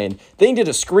so insane. Then he did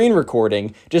a screen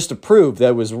recording just to prove that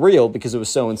it was real because it was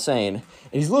so insane. And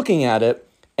he's looking at it,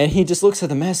 and he just looks at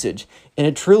the message, and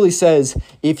it truly says,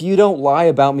 if you don't lie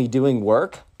about me doing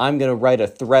work, I'm going to write a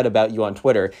thread about you on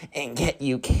Twitter and get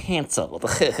you canceled.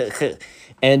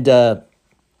 And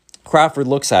Crawford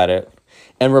looks at it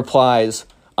and replies,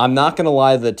 I'm not going to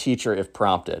lie to the teacher if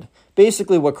prompted.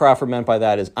 Basically, what Crawford meant by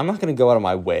that is, I'm not going to go out of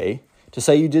my way to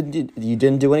say you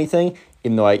didn't do anything,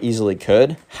 even though I easily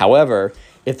could. However,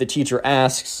 if the teacher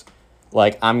asks,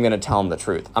 I'm going to tell him the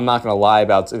truth. I'm not going to lie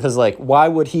about it. Because, why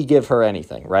would he give her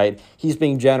anything, right? He's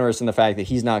being generous in the fact that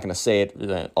he's not going to say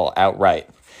it all outright.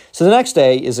 So the next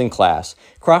day is in class.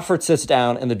 Crawford sits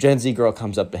down, and the Gen Z girl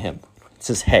comes up to him and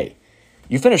says, hey,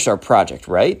 you finished our project,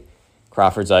 right?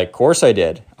 Crawford's like, of course I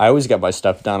did. I always get my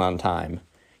stuff done on time.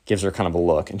 Gives her kind of a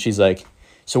look. And she's like,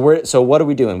 so what are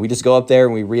we doing? We just go up there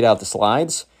and we read out the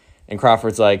slides? And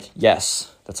Crawford's like,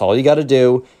 yes, that's all you got to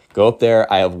do. Go up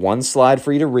there. I have 1 slide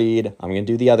for you to read. I'm going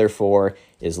to do the other 4.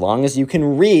 As long as you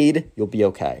can read, you'll be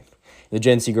okay. The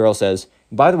Gen Z girl says,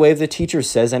 by the way, if the teacher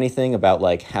says anything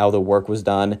about how the work was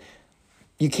done,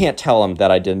 you can't tell them that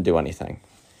I didn't do anything.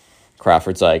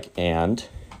 Crawford's like, and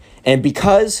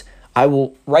because I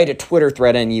will write a Twitter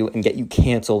thread on you and get you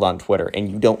canceled on Twitter, and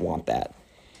you don't want that.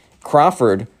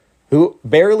 Crawford, who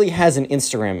barely has an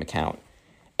Instagram account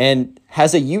and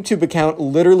has a YouTube account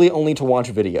literally only to watch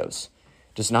videos,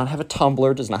 does not have a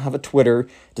Tumblr, does not have a Twitter,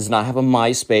 does not have a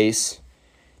MySpace,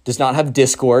 does not have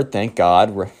Discord, thank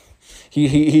God.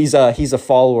 He's a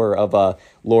follower of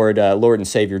Lord and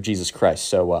Savior Jesus Christ,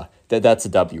 so that's a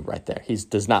W right there. He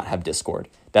does not have Discord.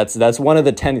 That's one of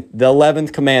the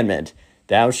 11th commandment.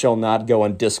 Thou shalt not go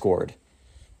on Discord.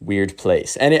 Weird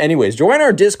place. And anyways, join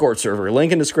our Discord server.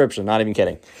 Link in description. Not even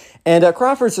kidding. And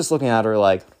Crawford's just looking at her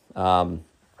like,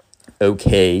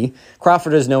 okay.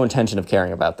 Crawford has no intention of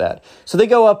caring about that. So they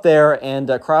go up there, and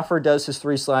Crawford does his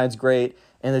 3 slides great,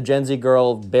 and the Gen Z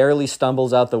girl barely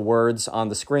stumbles out the words on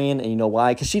the screen, and you know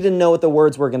why? Because she didn't know what the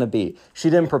words were going to be. She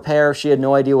didn't prepare. She had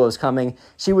no idea what was coming.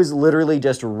 She was literally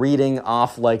just reading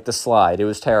off the slide. It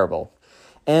was terrible.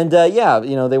 And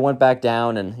they went back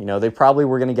down, and they probably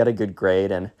were going to get a good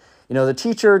grade. And the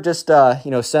teacher just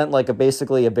sent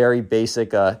basically a very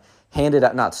basic handed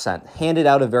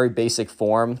out a very basic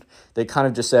form. They kind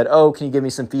of just said, oh, can you give me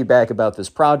some feedback about this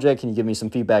project? Can you give me some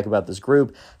feedback about this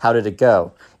group? How did it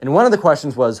go? And one of the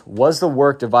questions was the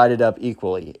work divided up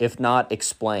equally? If not,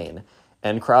 explain.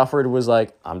 And Crawford was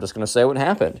like, I'm just going to say what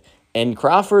happened. And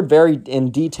Crawford, very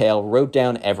in detail, wrote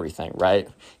down everything, right?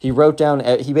 He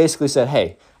basically said,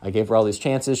 hey, I gave her all these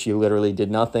chances. She literally did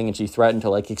nothing, and she threatened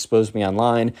to expose me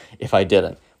online if I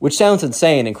didn't. Which sounds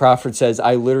insane, and Crawford says,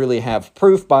 I literally have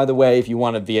proof, by the way, if you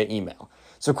want it via email.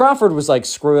 So Crawford was like,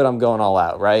 screw it, I'm going all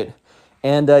out, right?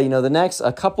 And,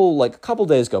 a couple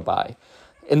days go by.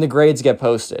 and the grades get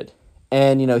posted.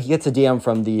 And, he gets a DM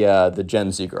from the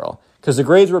Gen Z girl. Because the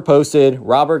grades were posted,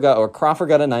 Crawford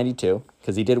got a 92,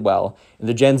 because he did well. And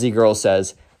the Gen Z girl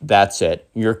says, that's it,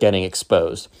 you're getting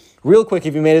exposed. Real quick,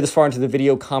 if you made it this far into the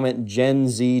video, comment Gen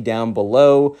Z down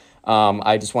below.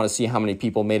 I just want to see how many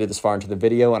people made it this far into the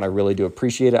video, and I really do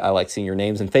appreciate it. I like seeing your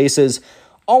names and faces.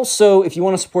 Also, if you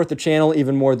want to support the channel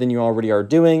even more than you already are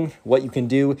doing, what you can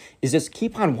do is just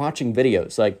keep on watching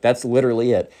videos. Like, that's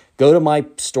literally it. Go to my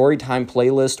Storytime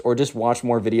playlist or just watch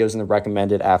more videos in the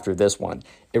recommended after this one.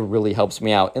 It really helps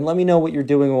me out. And let me know what you're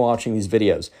doing while watching these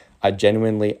videos. I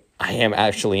am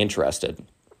actually interested.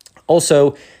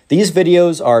 Also, these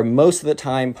videos are most of the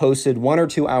time posted 1 or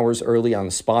 2 hours early on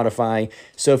Spotify.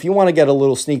 So if you want to get a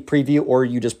little sneak preview or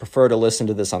you just prefer to listen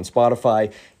to this on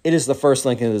Spotify, it is the first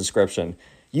link in the description.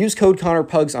 Use code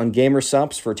ConnorPugs on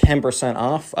GamerSupps for 10%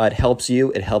 off. It helps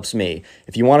you, it helps me.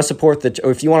 If you want to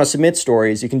if you want to submit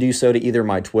stories, you can do so to either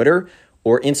my Twitter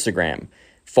or Instagram.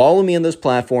 Follow me on those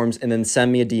platforms and then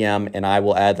send me a DM and I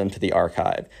will add them to the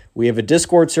archive. We have a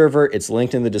Discord server. It's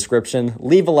linked in the description.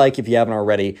 Leave a like if you haven't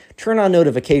already. Turn on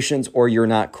notifications or you're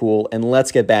not cool. And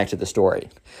let's get back to the story.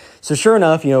 So sure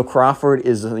enough, Crawford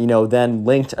is, then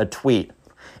linked a tweet.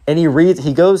 And he has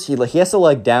to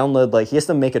download, he has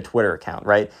to make a Twitter account,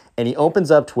 right? And he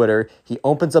opens up Twitter. He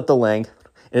opens up the link.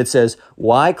 And it says,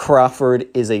 why Crawford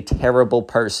is a terrible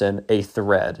person, a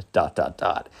thread, ...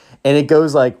 And it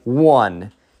goes like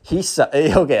 1,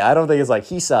 okay, I don't think it's like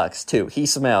he sucks. 2, he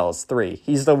smells. 3,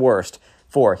 he's the worst.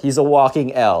 4, he's a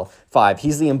walking L. 5,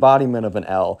 he's the embodiment of an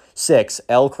L. 6,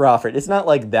 L Crawford. It's not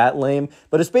like that lame,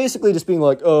 but it's basically just being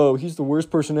like, oh, he's the worst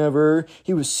person ever.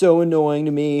 He was so annoying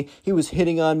to me. He was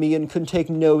hitting on me and couldn't take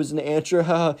no as an answer.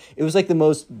 It was like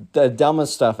the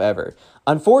dumbest stuff ever.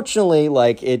 Unfortunately,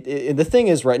 the thing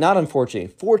is, right, not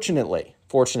unfortunately,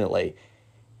 fortunately,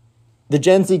 the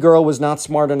Gen Z girl was not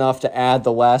smart enough to add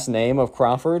the last name of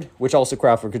Crawford, which also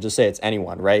Crawford could just say it's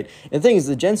anyone, right? And the thing is,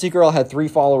 the Gen Z girl had 3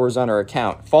 followers on her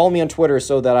account. Follow me on Twitter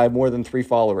so that I have more than 3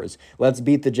 followers. Let's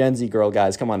beat the Gen Z girl,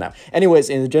 guys. Come on now. Anyways,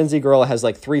 and the Gen Z girl has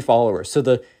 3 followers. So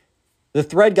the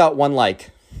thread got 1 like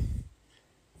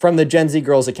from the Gen Z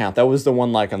girl's account. That was the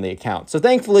 1 like on the account. So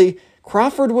thankfully,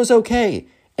 Crawford was okay.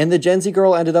 And the Gen Z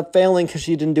girl ended up failing because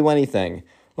she didn't do anything.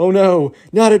 Oh no,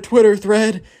 not a Twitter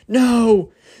thread.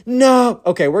 No.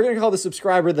 Okay, we're going to call the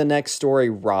subscriber the next story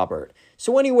Robert.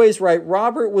 So anyways, right,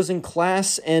 Robert was in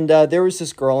class and there was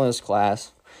this girl in his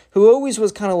class who always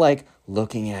was kind of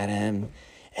looking at him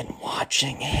and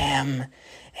watching him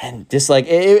and just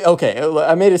okay,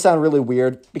 I made it sound really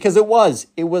weird because it was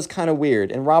kind of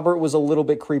weird. And Robert was a little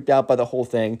bit creeped out by the whole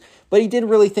thing, but he didn't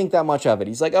really think that much of it.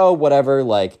 He's like, oh, whatever,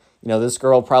 this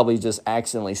girl probably just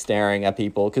accidentally staring at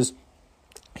people because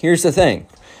here's the thing.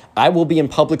 I will be in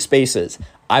public spaces.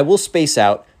 I will space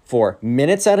out for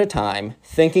minutes at a time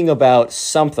thinking about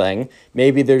something.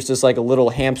 Maybe there's just a little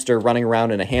hamster running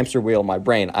around in a hamster wheel in my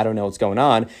brain. I don't know what's going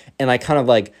on. And I kind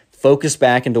of focus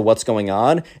back into what's going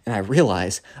on. And I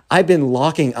realize I've been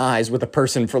locking eyes with a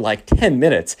person for 10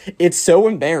 minutes. It's so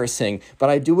embarrassing, but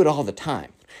I do it all the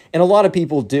time. And a lot of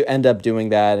people do end up doing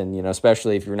that, and,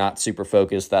 especially if you're not super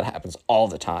focused, that happens all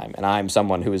the time, and I'm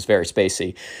someone who is very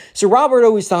spacey. So Robert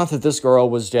always thought that this girl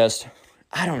was just,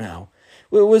 I don't know,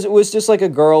 it was just a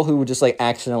girl who just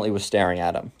accidentally was staring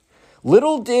at him.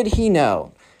 Little did he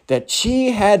know that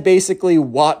she had basically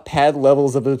Wattpad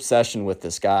levels of obsession with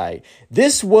this guy.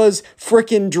 This was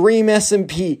frickin' Dream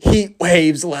SMP Heat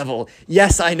Waves level.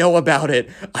 Yes, I know about it.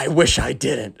 I wish I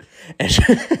didn't. And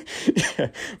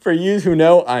for you who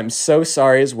know, I'm so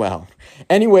sorry as well.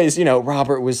 Anyways,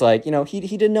 Robert was he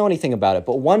didn't know anything about it.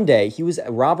 But one day,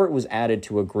 Robert was added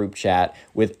to a group chat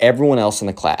with everyone else in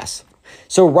the class.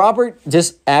 So Robert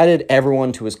just added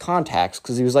everyone to his contacts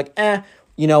because he was like,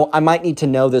 I might need to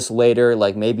know this later.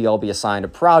 Maybe I'll be assigned a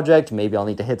project. Maybe I'll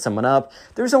need to hit someone up.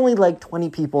 There's only 20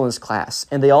 people in his class,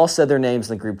 and they all said their names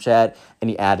in the group chat, and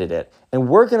he added it. And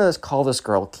we're going to call this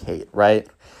girl Kate, right?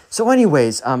 So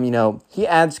anyways, he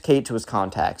adds Kate to his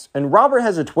contacts. And Robert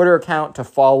has a Twitter account to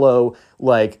follow,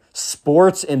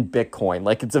 sports and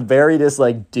Bitcoin. It's a very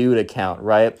dude account,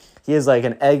 right? He has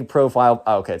an egg profile.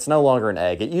 Oh, okay, it's no longer an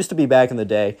egg. It used to be back in the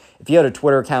day. If you had a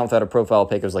Twitter account without a profile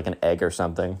pic, it was an egg or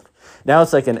something. Now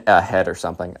it's a head or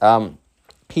something.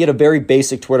 He had a very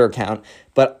basic Twitter account,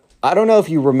 but I don't know if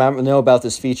you know about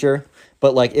this feature,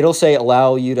 but it'll say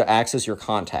allow you to access your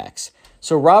contacts.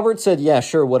 So Robert said, yeah,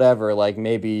 sure, whatever.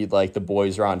 Maybe the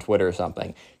boys are on Twitter or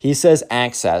something. He says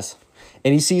access,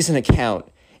 and he sees an account,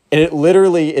 and it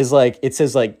literally is it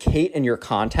says Kate in your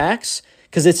contacts,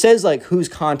 because it says like whose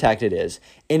contact it is,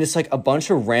 and it's like a bunch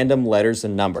of random letters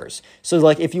and numbers. So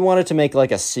like if you wanted to make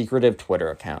like a secretive Twitter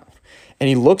account, and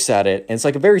he looks at it, and it's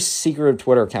like a very secretive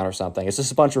Twitter account or something. It's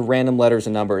just a bunch of random letters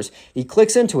and numbers. He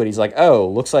clicks into it. He's like, oh,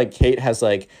 looks like Kate has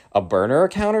like a burner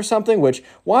account or something, which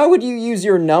why would you use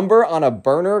your number on a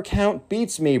burner account?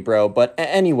 Beats me, bro. But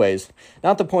anyways,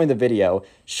 not the point of the video.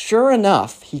 Sure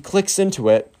enough, he clicks into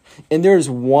it, and there's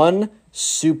one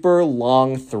super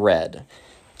long thread.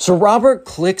 So Robert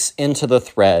clicks into the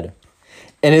thread,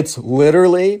 and it's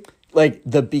literally like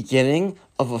the beginning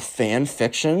of a fan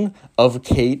fiction of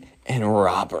Kate and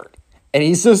Robert. And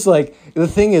he's just like, the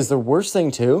thing is, the worst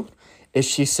thing too, is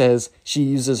she says she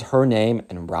uses her name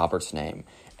and Robert's name.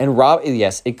 And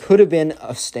yes, it could have been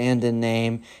a stand-in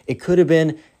name. It could have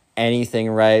been anything,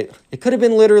 right? It could have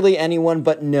been literally anyone,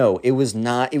 but no, it was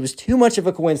not. It was too much of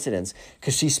a coincidence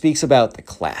because she speaks about the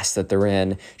class that they're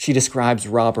in. She describes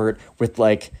Robert with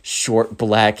like short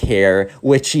black hair,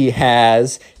 which he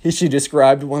has. She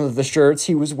described one of the shirts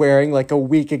he was wearing like a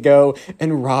week ago,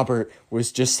 and Robert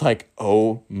was just like,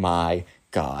 oh my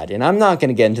God. And I'm not going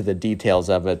to get into the details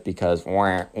of it because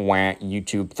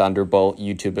YouTube Thunderbolt,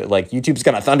 YouTube's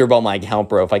going to Thunderbolt my account,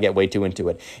 bro, if I get way too into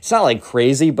it. It's not like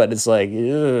crazy, but it's like,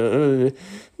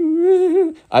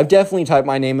 I've definitely typed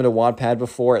my name into Wattpad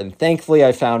before, and thankfully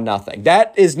I found nothing.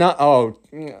 That is not,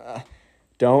 I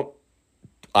don't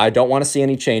want to see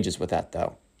any changes with that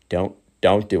though. Don't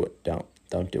do it.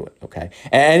 Don't do it, okay?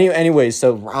 Anyways,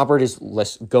 so Robert is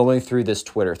going through this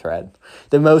Twitter thread.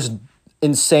 The most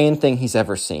insane thing he's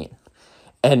ever seen.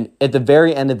 And at the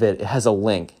very end of it, it has a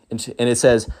link, and it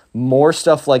says, more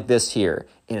stuff like this here,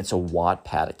 and it's a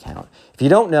Wattpad account. If you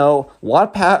don't know,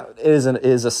 Wattpad is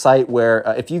a site where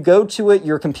if you go to it,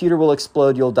 your computer will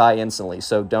explode, you'll die instantly,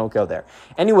 so don't go there.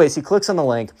 Anyways, he clicks on the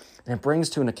link, and it brings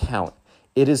to an account.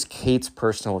 It is Kate's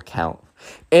personal account,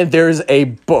 and there's a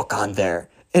book on there.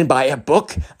 And by a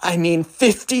book, I mean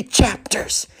 50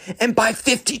 chapters. And by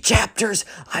 50 chapters,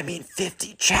 I mean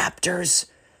 50 chapters.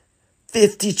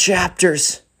 50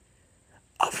 chapters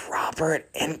of Robert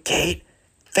and Kate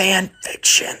fan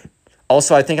fiction.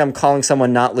 Also, I think I'm calling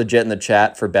someone not legit in the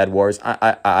chat for Bed Wars.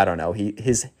 I don't know.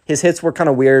 His hits were kind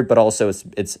of weird, but also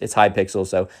it's high pixel,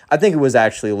 so I think it was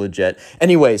actually legit.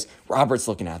 Anyways, Robert's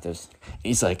looking at this.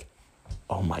 He's like,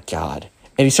 oh my God.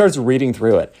 And he starts reading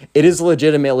through it. It is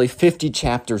legitimately 50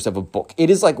 chapters of a book. It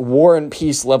is like War and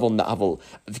Peace level novel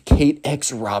of Kate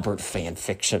x Robert fan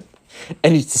fiction.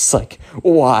 And he's just like,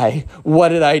 why? What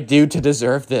did I do to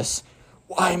deserve this?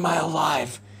 Why am I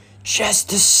alive? Just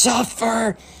to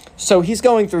suffer. So he's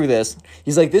going through this.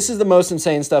 He's like, this is the most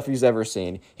insane stuff he's ever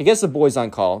seen. He gets the boys on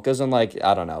call, goes on like,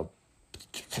 I don't know,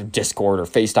 Discord or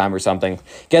FaceTime or something,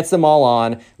 gets them all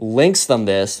on, links them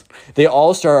this. They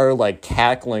all start like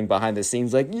cackling behind the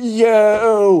scenes like,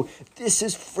 yo, this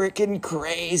is freaking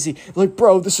crazy. Like,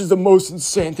 bro, this is the most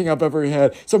insane thing I've ever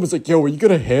had. Someone's like, yo, are you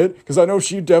gonna hit? Because I know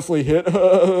she definitely hit.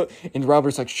 And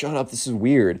Robert's like, shut up, this is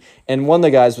weird. And one of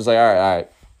the guys was like, all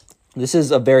right. This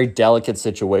is a very delicate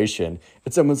situation.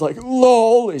 And someone's like,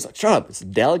 lol. He's like, shut up, it's a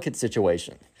delicate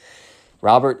situation.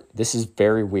 Robert, this is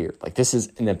very weird. Like, this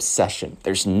is an obsession.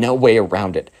 There's no way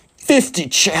around it. 50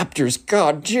 chapters,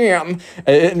 god damn.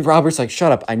 And Robert's like,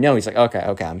 shut up, I know. He's like, okay,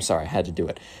 I'm sorry, I had to do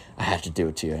it. I had to do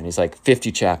it to you. And he's like,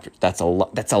 50 chapters, that's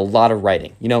a lot of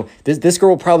writing. You know, this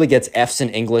girl probably gets F's in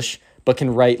English, but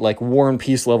can write, like, War and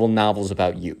Peace level novels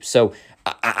about you. So,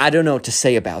 I don't know what to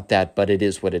say about that, but it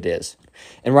is what it is.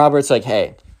 And Robert's like,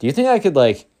 hey, do you think I could,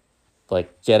 like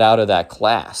get out of that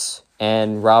class?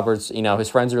 And Robert's, you know, his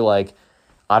friends are like,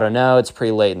 I don't know, it's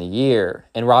pretty late in the year.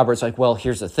 And Robert's like, well,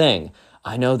 here's the thing.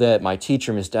 I know that my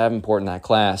teacher, Miss Davenport, in that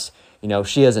class, you know,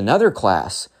 she has another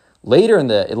class later in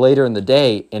the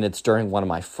day, and it's during one of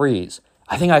my frees.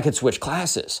 I think I could switch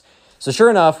classes. So sure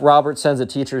enough, Robert sends a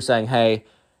teacher saying, hey,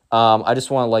 I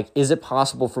just want to, like, is it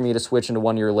possible for me to switch into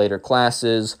one of your later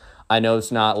classes? I know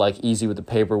it's not, like, easy with the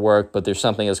paperwork, but there's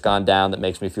something that's gone down that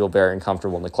makes me feel very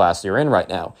uncomfortable in the class you're in right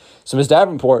now. So Miss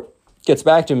Davenport gets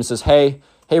back to him and says, hey,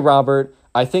 Robert,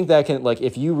 I think that can, like,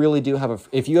 if you have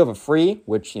a free,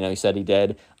 which, you know, he said he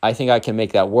did, I think I can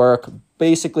make that work.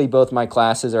 Basically, both my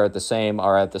classes are at the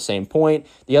same point.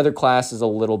 The other class is a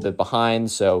little bit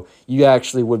behind, so you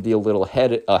actually would be a little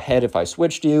ahead if I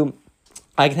switched you.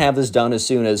 I can have this done as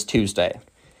soon as Tuesday.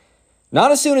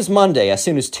 Not as soon as Monday, as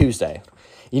soon as Tuesday.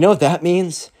 You know what that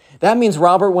means? That means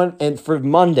Robert went, and for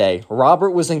Monday,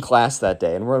 Robert was in class that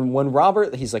day. And when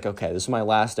Robert, he's like, okay, this is my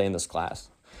last day in this class.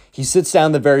 He sits down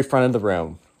in the very front of the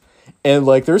room. And,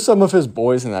 like, there's some of his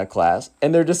boys in that class.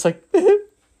 And they're just like,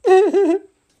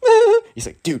 he's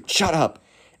like, dude, shut up.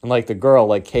 And, like, the girl,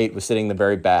 like, Kate, was sitting in the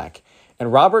very back.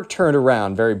 And Robert turned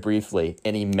around very briefly,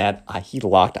 and he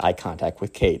locked eye contact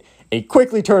with Kate. And he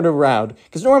quickly turned around,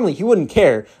 because normally he wouldn't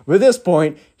care. But at this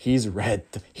point, he's found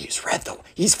the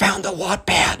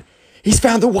Wattpad. He's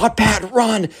found the Wattpad.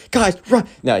 Run, guys, run.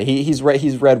 No, he's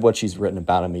read what she's written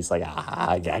about him. He's like,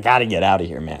 I gotta get out of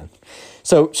here, man.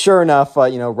 So sure enough,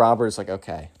 Robert's like,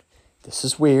 okay, this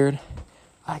is weird.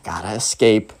 I gotta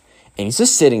escape. And he's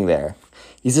just sitting there.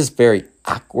 He's just very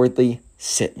awkwardly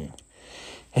sitting.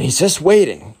 And he's just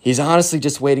waiting. He's honestly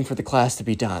just waiting for the class to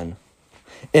be done.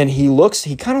 And he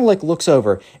kind of like looks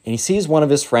over and he sees one of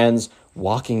his friends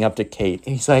walking up to Kate.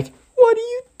 And he's like, what are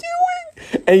you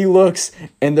doing? And he looks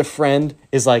and the friend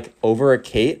is like over at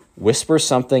Kate, whispers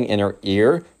something in her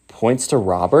ear, points to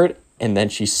Robert, and then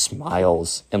she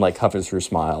smiles and like covers her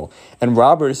smile. And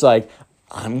Robert is like,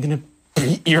 I'm going to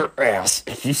beat your ass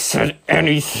if you said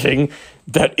anything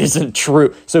that isn't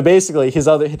true. So basically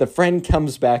the friend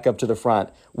comes back up to the front,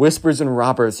 whispers in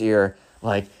Robert's ear,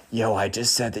 like, yo, I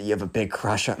just said that you have a big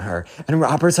crush on her. And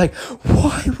Robert's like,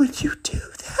 why would you do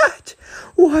that?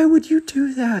 Why would you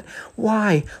do that?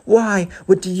 Why?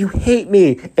 What, do you hate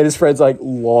me? And his friend's like,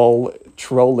 lol,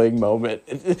 trolling moment.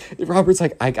 And Robert's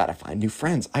like, I gotta find new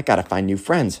friends.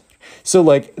 So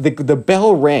like the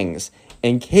bell rings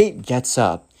and Kate gets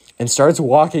up and starts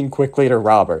walking quickly to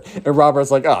Robert. And Robert's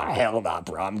like, oh, hell no,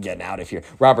 bro, I'm getting out of here.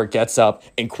 Robert gets up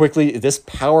and quickly, this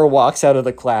power walks out of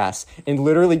the class and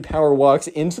literally power walks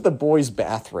into the boys'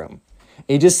 bathroom.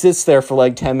 He just sits there for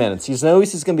like 10 minutes. He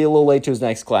knows he's going to be a little late to his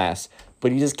next class,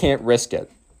 but he just can't risk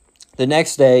it. The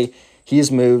next day, his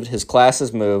class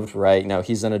has moved, right? Now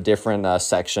he's in a different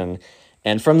section.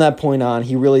 And from that point on,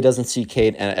 he really doesn't see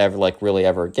Kate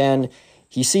ever again.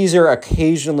 He sees her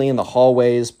occasionally in the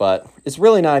hallways, but it's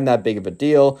really not that big of a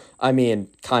deal. I mean,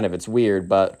 kind of, it's weird,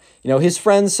 but, his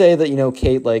friends say that,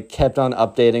 Kate, like, kept on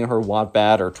updating her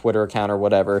Wattpad or Twitter account or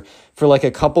whatever for, like,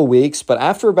 a couple weeks, but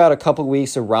after about a couple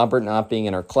weeks of Robert not being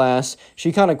in her class,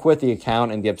 she kind of quit the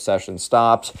account and the obsession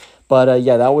stopped. But,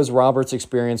 that was Robert's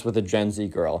experience with a Gen Z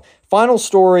girl. Final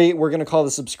story, we're going to call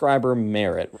the subscriber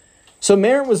Merritt. So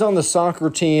Merritt was on the soccer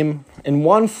team, and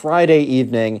one Friday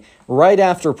evening, right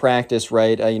after practice,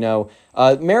 right,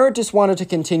 Merritt just wanted to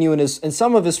continue, and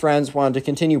some of his friends wanted to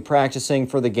continue practicing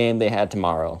for the game they had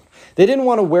tomorrow. They didn't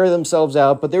want to wear themselves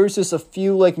out, but there was just a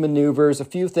few, maneuvers, a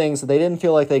few things that they didn't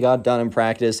feel like they got done in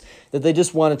practice that they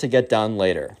just wanted to get done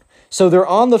later. So they're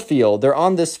on this field.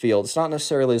 It's not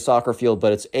necessarily a soccer field,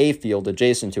 but it's a field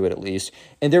adjacent to it at least.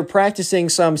 And they're practicing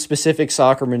some specific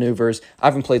soccer maneuvers. I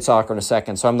haven't played soccer in a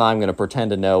second, so I'm not even going to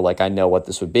pretend to know, I know what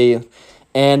this would be.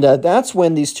 And that's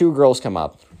when these two girls come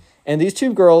up. And these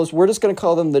two girls, we're just going to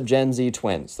call them the Gen Z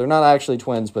twins. They're not actually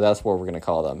twins, but that's what we're going to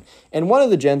call them. And one of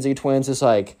the Gen Z twins is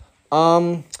like,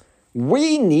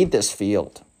 we need this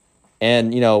field.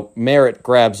 And, Merritt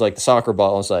grabs, the soccer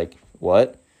ball and is like,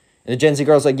 what? And the Gen Z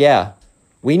girl's like, yeah,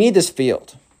 we need this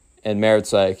field. And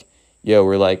Merritt's like, yo,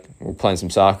 we're playing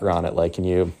some soccer on it. Can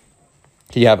you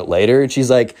have it later? And she's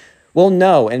like, well,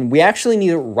 no, and we actually need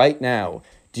it right now.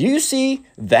 Do you see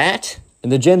that?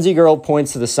 And the Gen Z girl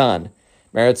points to the sun.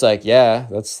 Merritt's like, yeah,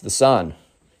 that's the sun.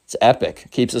 It's epic.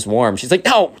 Keeps us warm. She's like,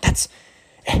 no,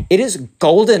 it is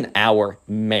golden hour,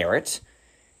 Merritt.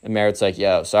 And Merritt's like,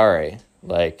 yo, sorry.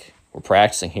 We're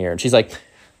practicing here. And she's like,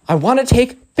 I want to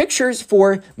take pictures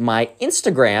for my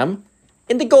Instagram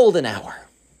in the golden hour.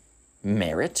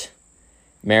 Merritt's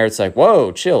like,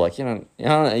 whoa, chill. You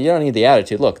don't need the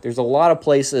attitude. Look, there's a lot of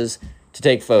places to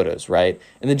take photos, right?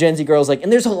 And the Gen Z girl's like,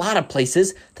 and there's a lot of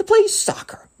places to play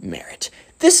soccer, Merritt.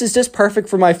 This is just perfect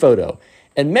for my photo.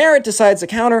 And Merritt decides to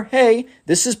counter, hey,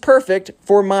 this is perfect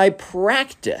for my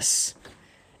practice.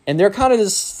 And they're kind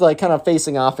of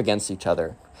facing off against each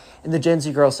other. And the Gen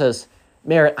Z girl says,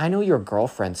 Merritt, I know your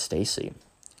girlfriend, Stacy.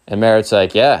 And Merritt's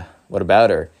like, yeah, what about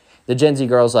her? The Gen Z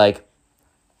girl's like,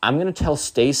 I'm going to tell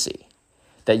Stacy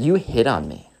that you hit on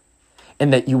me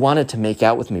and that you wanted to make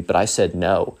out with me, but I said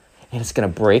no. And it's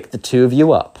going to break the two of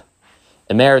you up.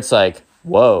 And Merritt's like,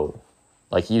 whoa,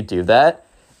 you do that?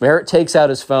 Merritt takes out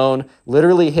his phone,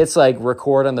 literally hits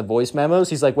record on the voice memos.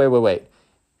 He's like, wait.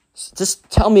 Just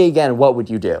tell me again, what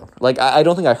would you do? I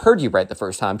don't think I heard you right the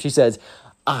first time. She says,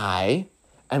 I'm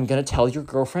going to tell your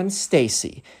girlfriend,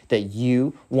 Stacy, that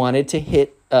you wanted to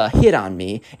hit on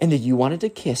me and that you wanted to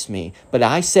kiss me, but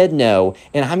I said no,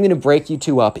 and I'm going to break you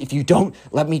two up if you don't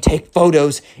let me take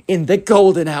photos in the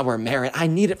golden hour, Merritt. I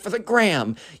need it for the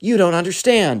gram. You don't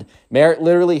understand. Merritt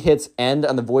literally hits end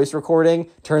on the voice recording,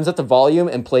 turns up the volume,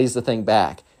 and plays the thing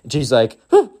back. And she's like,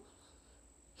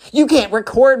 you can't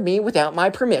record me without my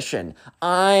permission.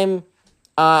 I'm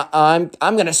going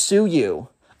to sue you.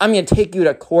 I'm going to take you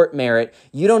to court, Merritt.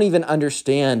 You don't even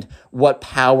understand what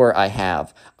power I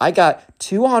have. I got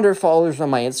 200 followers on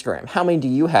my Instagram. How many do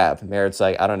you have? Merritt's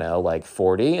like, I don't know, like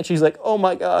 40. And she's like, oh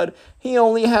my God, he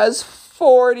only has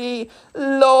 40.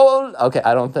 Lol. Okay,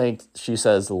 I don't think she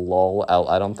says lol.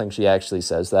 I don't think she actually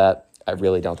says that. I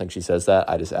really don't think she says that.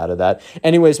 I just added that.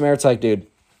 Anyways, Merritt's like, dude,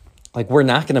 like, we're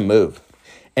not going to move.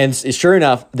 And sure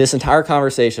enough, this entire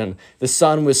conversation, the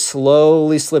sun was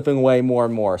slowly slipping away more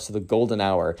and more, so the golden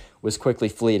hour was quickly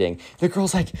fleeting. The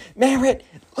girl's like, Merritt,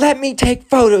 let me take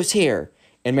photos here.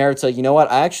 And Merritt's like, you know what?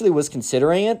 I actually was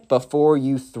considering it before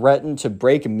you threatened to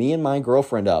break me and my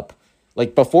girlfriend up.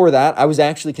 Like, before that, I was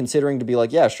actually considering to be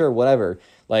like, yeah, sure, whatever.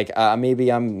 Like,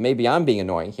 maybe I'm being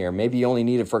annoying here. Maybe you only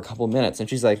need it for a couple of minutes. And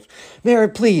she's like,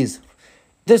 Merritt, please,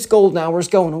 this golden hour's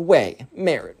going away.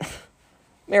 Merritt,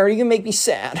 you can make me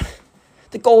sad.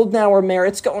 The golden hour,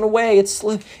 Merritt, it's going away. It's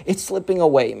slipping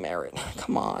away, Merritt.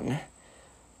 Come on, Merritt.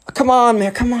 Come on,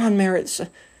 Merritt.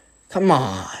 Come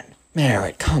on,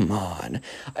 Merritt. Come on.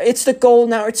 It's the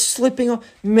golden hour. It's slipping away,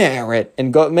 Merritt.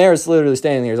 And Merritt's literally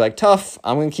standing there. He's like, tough.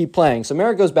 I'm gonna keep playing. So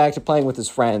Merritt goes back to playing with his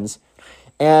friends,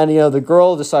 and the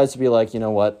girl decides to be like, you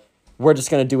know what? We're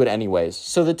just gonna do it anyways.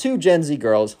 So the two Gen Z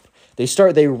girls,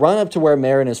 they run up to where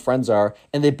Merritt and his friends are,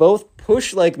 and they both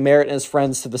push like Merritt and his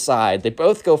friends to the side. They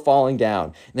both go falling down.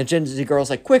 And the Gen Z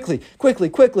girl's like, quickly.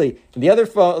 And the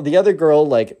other girl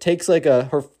like takes like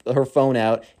her phone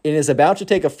out and is about to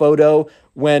take a photo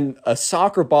when a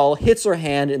soccer ball hits her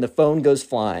hand and the phone goes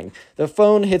flying. The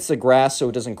phone hits the grass so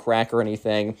it doesn't crack or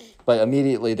anything, but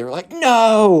immediately they're like,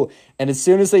 no! And as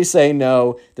soon as they say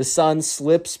no, the sun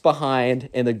slips behind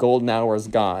and the golden hour is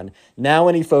gone. Now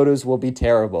any photos will be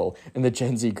terrible. And the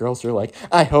Gen Z girls are like,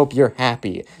 I hope you're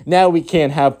happy. Now we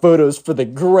can't have photos for the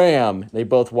gram. They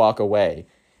both walk away.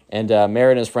 And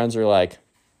Merritt and his friends are like,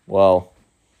 well,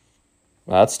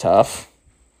 that's tough.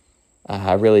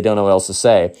 I really don't know what else to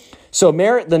say. So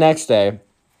Merritt the next day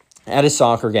at his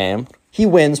soccer game, he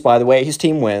wins, by the way. His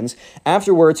team wins.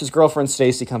 Afterwards, his girlfriend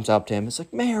Stacy comes up to him. It's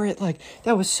like, Merritt, like,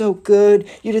 that was so good.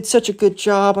 You did such a good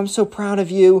job. I'm so proud of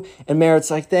you. And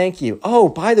Merritt's like, thank you. Oh,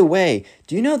 by the way,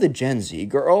 do you know the Gen Z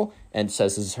girl? And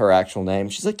says this is her actual name.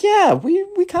 She's like, yeah,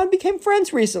 we kind of became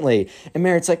friends recently. And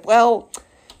Merritt's like, well,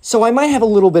 so I might have a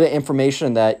little bit of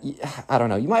information that, I don't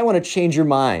know, you might want to change your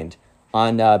mind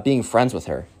on being friends with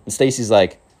her. And Stacy's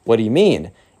like, what do you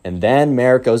mean? And then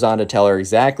Merritt goes on to tell her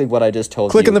exactly what I just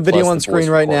told you. Click on the video on screen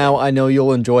right now. I know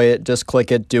you'll enjoy it. Just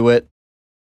click it. Do it.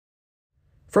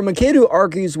 From a kid who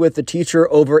argues with the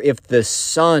teacher over if the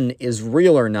sun is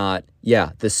real or not,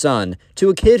 yeah, the sun, to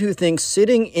a kid who thinks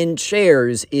sitting in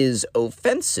chairs is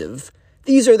offensive,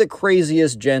 these are the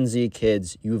craziest Gen Z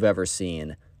kids you've ever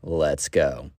seen. Let's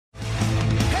go.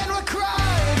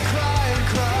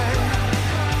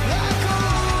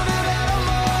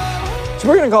 So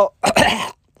we're going to call...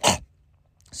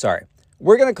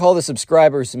 We're going to call the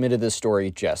subscriber who submitted this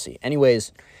story Jesse.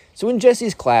 Anyways, so in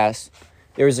Jesse's class,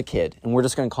 there is a kid, and we're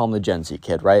just going to call him the Gen Z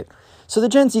kid, right? So the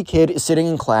Gen Z kid is sitting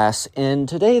in class, and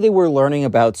today they were learning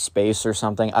about space or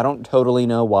something. I don't totally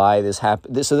know why this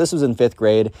happened. So this was in 5th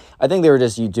grade. I think they were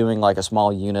just doing like a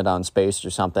small unit on space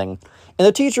or something. And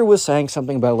the teacher was saying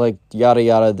something about like yada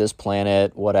yada, this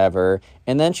planet, whatever.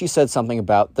 And then she said something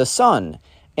about the sun.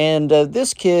 And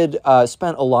this kid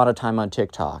spent a lot of time on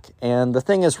TikTok. And the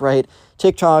thing is, right,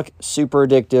 TikTok, super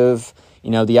addictive.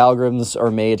 The algorithms are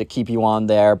made to keep you on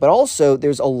there. But also,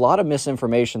 there's a lot of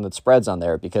misinformation that spreads on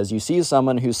there because you see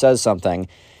someone who says something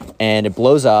and it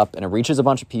blows up and it reaches a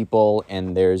bunch of people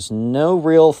and there's no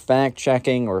real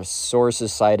fact-checking or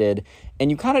sources cited.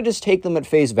 And you kind of just take them at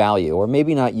face value. Or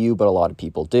maybe not you, but a lot of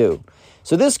people do.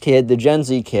 So this kid, the Gen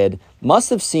Z kid, must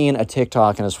have seen a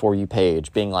TikTok on his For You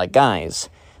page being like, guys,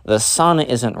 the sun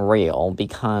isn't real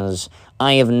because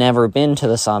I have never been to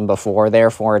the sun before,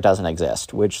 therefore it doesn't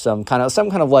exist, which some kind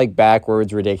of like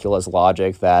backwards, ridiculous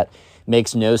logic that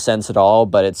makes no sense at all,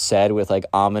 but it's said with like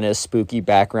ominous, spooky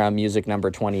background music number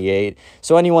 28.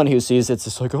 So anyone who sees it's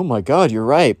just like, oh my God, you're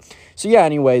right. So yeah,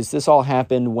 anyways, this all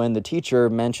happened when the teacher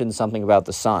mentioned something about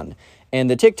the sun. And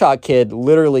the TikTok kid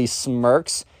literally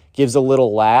smirks, gives a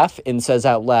little laugh, and says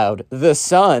out loud, the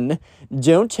sun?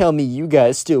 Don't tell me you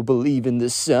guys still believe in the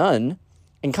sun.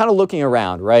 And kind of looking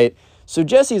around, right? So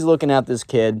Jesse's looking at this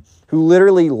kid who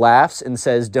literally laughs and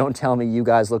says, don't tell me you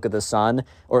guys look at the sun,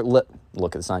 or look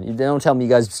at the sun. Don't tell me you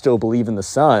guys still believe in the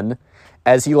sun,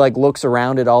 as he like looks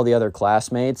around at all the other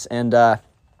classmates. And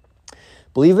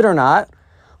believe it or not,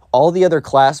 all the other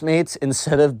classmates,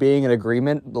 instead of being in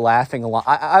agreement, laughing along.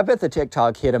 I bet the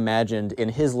TikTok kid imagined in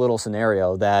his little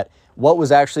scenario that what was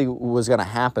going to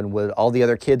happen was all the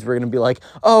other kids were going to be like,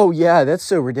 oh yeah, that's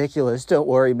so ridiculous. Don't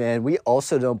worry, man. We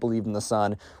also don't believe in the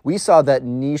sun. We saw that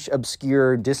niche,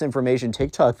 obscure disinformation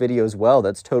TikTok video as well.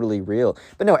 That's totally real.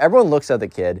 But no, everyone looks at the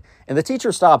kid and the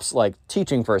teacher stops like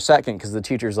teaching for a second because the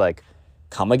teacher's like,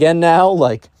 come again now?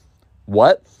 Like,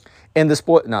 what? And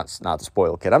the not the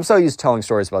spoiled kid. I'm so used to telling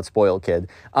stories about spoiled kid.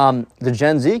 The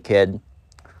Gen Z kid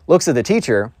looks at the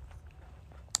teacher.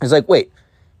 He's like, wait,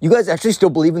 you guys actually still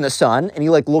believe in the sun? And he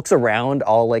like looks around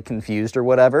all like confused or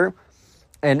whatever.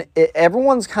 And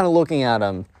everyone's kind of looking at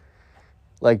him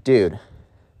like, dude,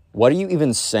 what are you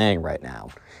even saying right now?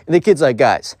 And the kid's like,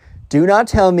 guys, do not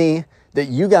tell me that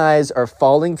you guys are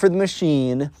falling for the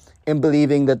machine and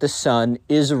believing that the sun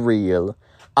is real.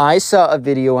 I saw a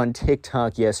video on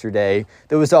TikTok yesterday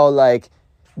that was all like,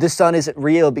 the sun isn't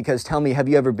real because tell me, have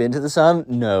you ever been to the sun?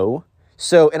 No.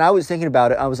 So, and I was thinking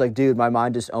about it. I was like, dude, my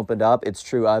mind just opened up. It's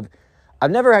true. I've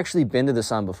never actually been to the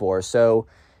sun before. So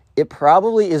it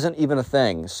probably isn't even a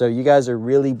thing. So you guys are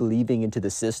really believing into the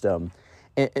system.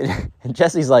 And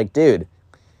Jesse's like, dude,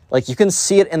 like you can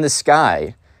see it in the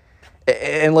sky.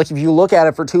 And like, if you look at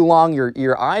it for too long,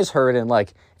 your eyes hurt. And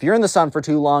like, if you're in the sun for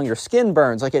too long, your skin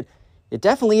burns. Like it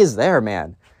definitely is there,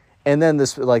 man. And then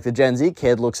this, like the Gen Z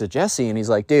kid looks at Jesse and he's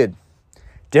like, dude,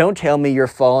 don't tell me you're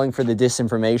falling for the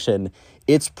disinformation.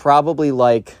 It's probably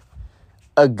like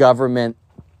a government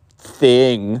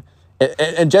thing.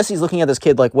 And Jesse's looking at this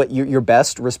kid like, what, your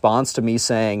best response to me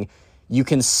saying you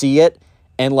can see it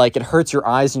and like it hurts your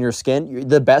eyes and your skin,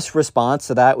 the best response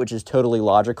to that, which is totally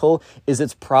logical, is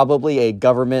it's probably a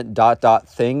government ...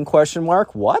 thing, ?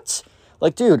 What?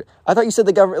 Like, dude, I thought you said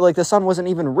the government, like the sun wasn't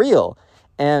even real.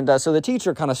 And so the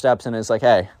teacher kind of steps in and is like,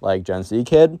 hey, like Gen Z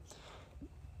kid,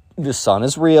 the sun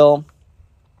is real.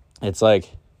 It's like,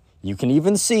 you can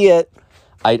even see it.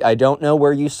 I don't know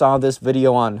where you saw this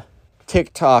video on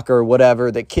TikTok or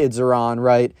whatever that kids are on,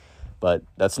 right? But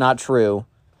that's not true.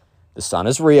 The sun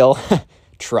is real.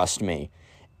 Trust me.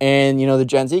 And, you know, the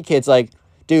Gen Z kid's like,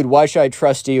 dude, why should I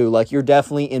trust you? Like, you're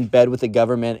definitely in bed with the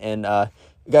government and,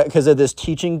 because of this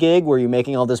teaching gig where you're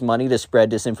making all this money to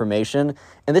spread disinformation.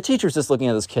 And the teacher's just looking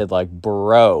at this kid like,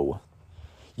 bro,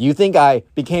 you think I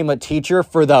became a teacher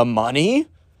for the money?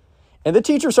 And the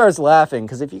teacher starts laughing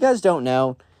because if you guys don't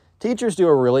know, teachers do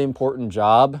a really important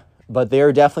job, but they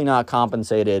are definitely not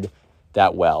compensated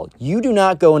that well. You do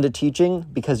not go into teaching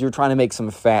because you're trying to make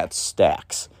some fat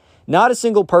stacks. Not a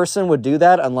single person would do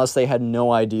that unless they had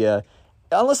no idea.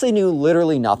 Unless they knew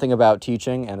literally nothing about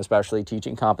teaching, and especially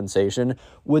teaching compensation,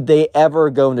 would they ever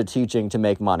go into teaching to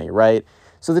make money, right?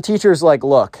 So the teacher's like,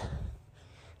 look,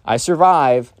 I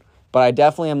survive, but I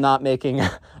definitely am not making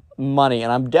money,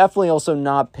 and I'm definitely also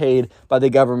not paid by the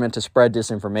government to spread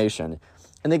disinformation.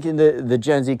 And the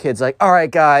Gen Z kid's like, all right,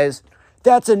 guys,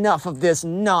 that's enough of this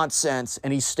nonsense.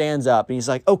 And he stands up, and he's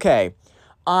like, okay,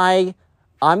 I'm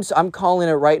calling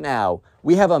it right now.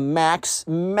 We have a mass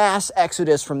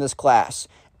exodus from this class.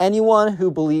 Anyone who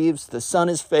believes the sun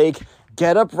is fake,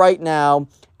 get up right now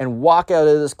and walk out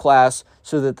of this class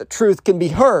so that the truth can be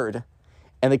heard.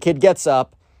 And the kid gets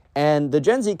up, and the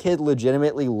Gen Z kid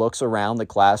legitimately looks around the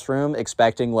classroom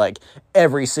expecting like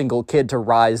every single kid to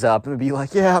rise up and be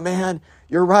like, yeah, man,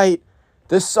 you're right.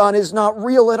 The sun is not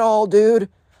real at all, dude.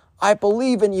 I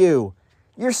believe in you.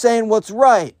 You're saying what's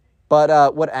right.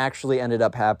 But what actually ended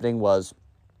up happening was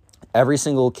every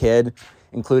single kid,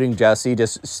 including Jesse,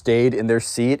 just stayed in their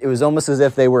seat. It was almost as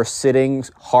if they were sitting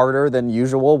harder than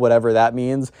usual, whatever that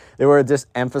means. They were just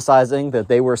emphasizing that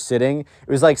they were sitting. It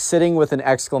was like sitting with an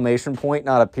exclamation point,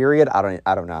 not a period. I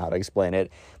don't know how to explain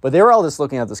it. But they were all just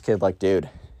looking at this kid like, dude,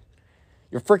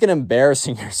 you're freaking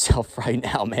embarrassing yourself right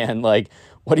now, man. Like,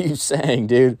 what are you saying,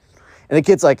 dude? And the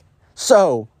kid's like,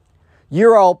 so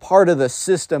you're all part of the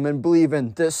system and believe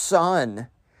in the sun.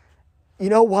 You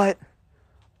know what?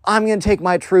 I'm going to take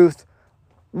my truth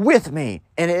with me.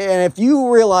 And if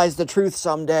you realize the truth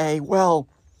someday, well,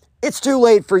 it's too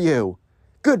late for you.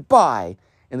 Goodbye.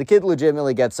 And the kid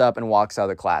legitimately gets up and walks out of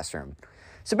the classroom.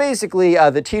 So basically,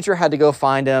 the teacher had to go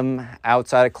find him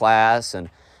outside of class and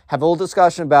have a little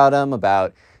discussion about him,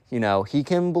 about, you know, he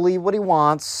can believe what he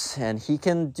wants and he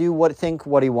can think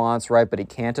what he wants, right? But he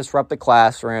can't disrupt the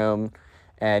classroom.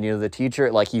 And, you know, the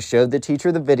teacher, like, he showed the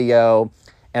teacher the video.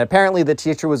 And apparently the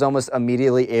teacher was almost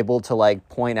immediately able to, like,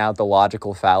 point out the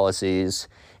logical fallacies.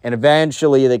 And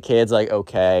eventually the kid's like,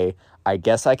 okay, I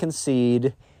guess I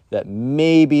concede that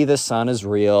maybe the sun is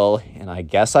real. And I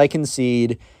guess I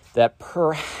concede that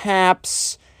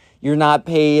perhaps You're not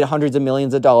paid hundreds of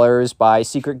millions of dollars by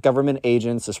secret government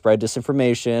agents to spread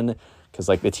disinformation. Because,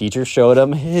 like, the teacher showed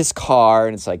him his car,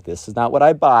 and it's like, this is not what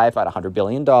I buy if I had $100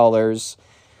 billion.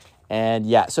 And,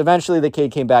 yeah, so eventually the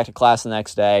kid came back to class the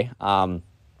next day.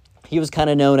 He was kind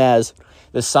of known as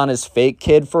the son is fake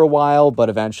kid for a while, but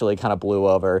eventually kind of blew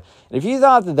over. And if you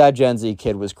thought that Gen Z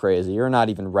kid was crazy, you're not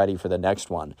even ready for the next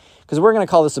one. Because we're going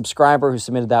to call the subscriber who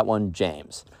submitted that one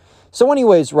James. So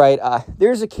anyways, right,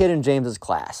 there's a kid in James's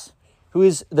class who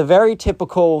is the very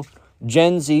typical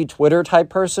Gen Z Twitter type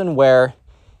person where,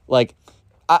 like,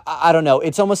 I don't know,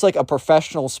 it's almost like a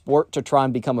professional sport to try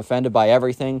and become offended by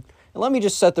everything. And let me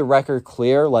just set the record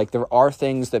clear, like, there are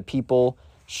things that people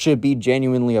should be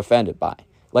genuinely offended by.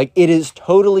 Like, it is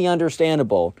totally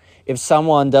understandable if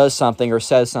someone does something or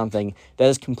says something that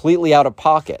is completely out of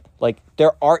pocket. Like,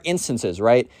 there are instances,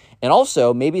 right? And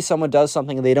also, maybe someone does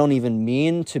something they don't even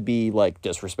mean to be, like,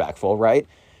 disrespectful, right?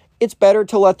 It's better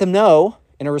to let them know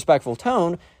in a respectful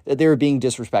tone that they're being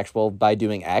disrespectful by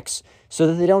doing X so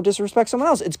that they don't disrespect someone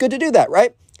else. It's good to do that,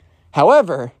 right?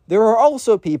 However, there are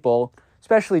also people,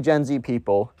 especially Gen Z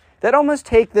people, that almost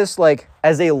take this, like,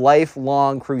 as a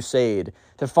lifelong crusade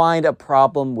to find a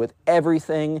problem with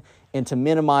everything and to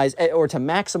minimize or to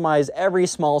maximize every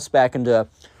small speck into,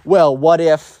 well, what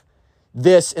if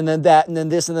this and then that and then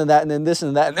this and then that and then this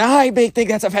and that, and I think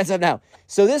that's offensive now.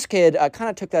 So this kid kind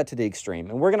of took that to the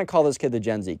extreme, and we're going to call this kid the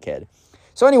Gen Z kid.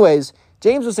 So anyways,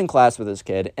 James was in class with this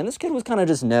kid, and this kid was kind of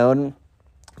just known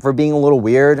for being a little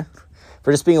weird,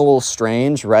 for just being a little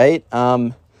strange, right?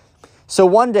 So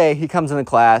one day he comes into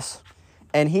class,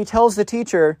 and he tells the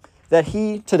teacher that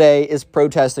he today is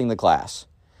protesting the class.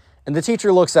 And the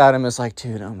teacher looks at him and is like,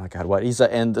 dude, oh my God, what?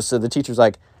 So the teacher's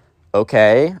like,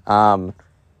 okay,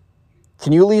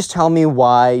 can you at least tell me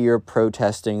why you're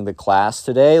protesting the class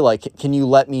today? Like, can you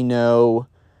let me know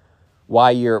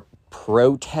why you're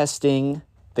protesting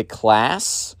the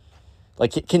class?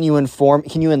 Like, can you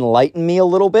enlighten me a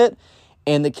little bit?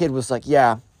 And the kid was like,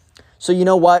 yeah. So you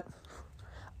know what?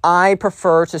 I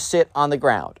prefer to sit on the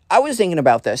ground. I was thinking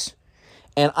about this,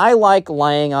 and I like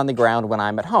laying on the ground when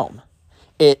I'm at home.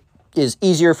 It is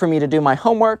easier for me to do my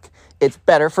homework. It's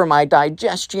better for my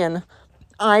digestion.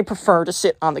 I prefer to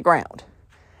sit on the ground.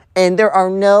 And there are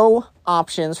no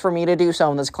options for me to do so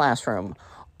in this classroom.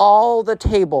 All the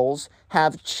tables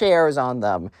have chairs on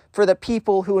them for the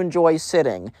people who enjoy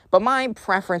sitting, but my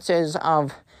preferences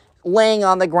of laying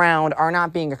on the ground are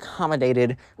not being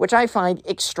accommodated, which I find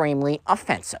extremely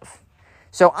offensive.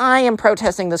 So I am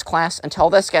protesting this class until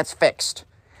this gets fixed.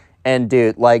 And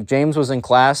dude, like, James was in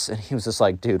class and he was just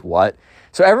like, dude, what?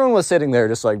 So everyone was sitting there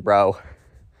just like, bro,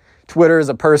 Twitter as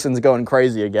a person's going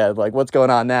crazy again. Like, what's going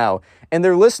on now? And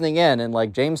they're listening in, and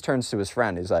like, James turns to his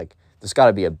friend. He's like, this got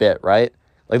to be a bit, right?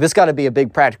 Like, this got to be a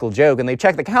big practical joke. And they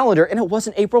check the calendar, and it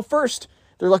wasn't April 1st.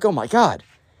 They're like, oh my God.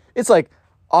 It's like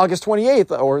August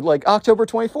 28th or like October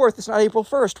 24th. It's not April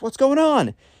 1st. What's going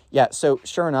on? Yeah, so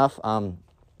sure enough,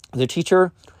 the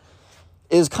teacher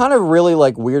is kind of really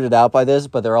like weirded out by this,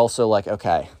 but they're also like,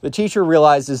 okay. The teacher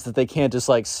realizes that they can't just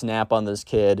like snap on this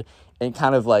kid and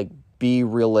kind of like be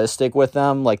realistic with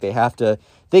them. Like,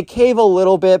 they cave a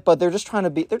little bit, but they're just trying to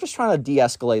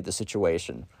de-escalate the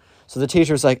situation. So the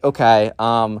teacher's like, okay,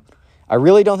 I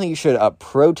really don't think you should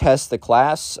protest the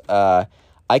class.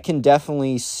 I can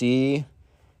definitely see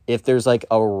if there's like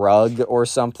a rug or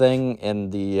something in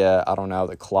the, I don't know,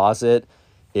 the closet,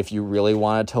 if you really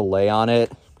wanted to lay on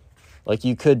it. Like,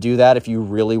 you could do that if you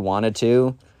really wanted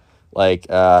to. Like,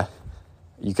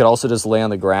 you could also just lay on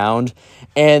the ground.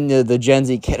 And the Gen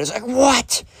Z kid is like,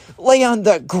 what? Lay on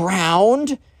the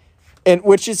ground? And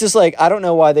which is just like, I don't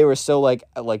know why they were so like,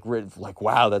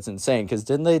 wow, that's insane. Because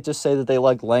didn't they just say that they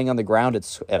like laying on the ground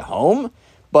at home?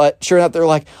 But sure enough, they're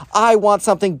like, I want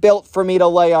something built for me to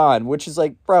lay on. Which is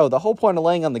like, bro, the whole point of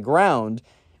laying on the ground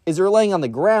is you're laying on the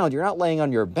ground. You're not laying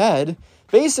on your bed.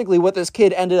 Basically, what this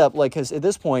kid ended up, like, because at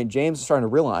this point, James is starting to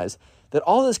realize that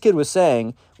all this kid was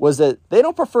saying was that they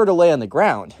don't prefer to lay on the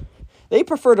ground. They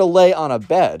prefer to lay on a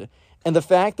bed. And the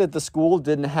fact that the school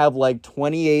didn't have, like,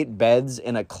 28 beds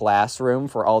in a classroom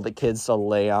for all the kids to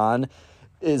lay on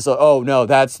is, oh, no,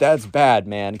 that's bad,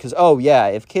 man. Because, oh, yeah,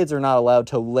 if kids are not allowed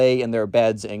to lay in their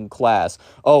beds in class,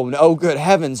 oh, no, good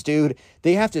heavens, dude.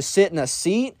 They have to sit in a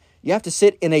seat? You have to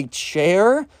sit in a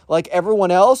chair like everyone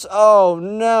else? Oh,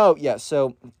 no. Yeah,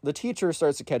 so the teacher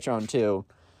starts to catch on, too.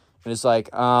 And it's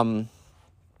like, no.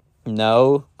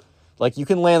 Like, you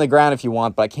can lay on the ground if you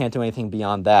want, but I can't do anything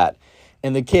beyond that.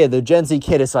 And the Gen Z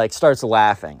kid is like, starts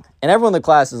laughing. And everyone in the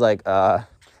class is like,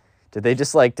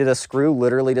 did a screw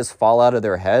literally just fall out of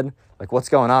their head? Like, what's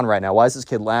going on right now? Why is this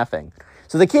kid laughing?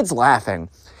 So the kid's laughing.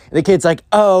 And the kid's like,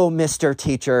 "Oh, Mr.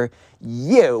 Teacher,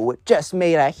 you just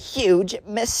made a huge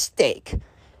mistake.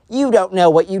 You don't know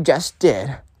what you just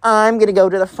did. I'm going to go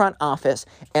to the front office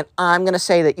and I'm going to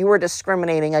say that you were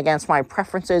discriminating against my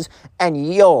preferences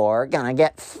and you're going to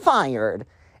get fired."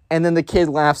 And then the kid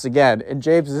laughs again. And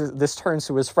this turns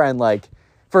to his friend like,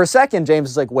 for a second,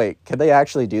 James is like, wait, could they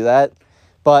actually do that?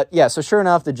 But yeah, so sure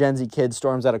enough, the Gen Z kid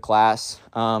storms out of class.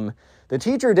 The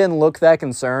teacher didn't look that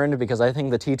concerned because I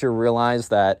think the teacher realized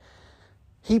that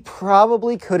he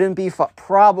probably couldn't be,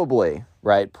 probably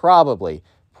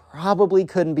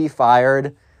couldn't be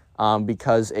fired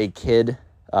because a kid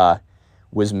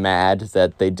was mad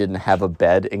that they didn't have a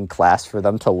bed in class for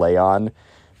them to lay on.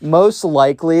 Most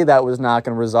likely that was not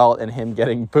going to result in him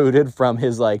getting booted from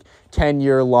his like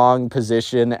 10-year-long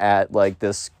position at like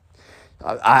this,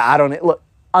 I don't know, look,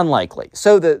 unlikely.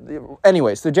 So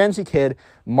anyways, the Gen Z kid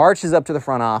marches up to the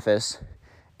front office.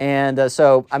 And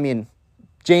so, I mean,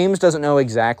 James doesn't know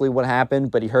exactly what happened,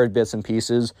 but he heard bits and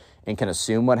pieces and can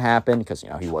assume what happened because,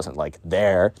 he wasn't like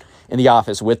there in the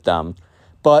office with them.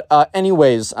 But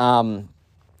anyways,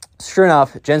 sure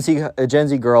enough, a Gen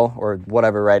Z girl or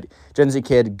whatever, right? Gen Z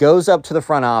kid goes up to the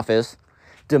front office,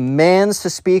 demands to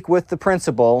speak with the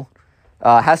principal,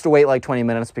 has to wait like 20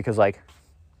 minutes because like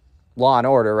law and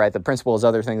order, right? The principal has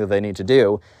other things that they need to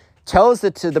do. Tells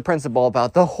it to the principal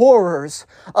about the horrors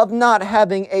of not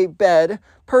having a bed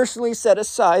personally set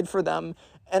aside for them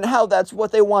and how that's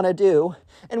what they want to do.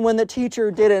 And when the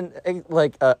teacher didn't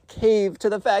cave to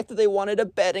the fact that they wanted a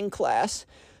bed in class,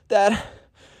 that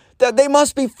they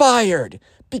must be fired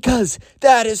because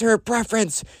that is her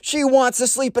preference. She wants to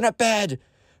sleep in a bed.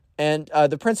 And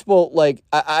the principal,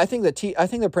 I think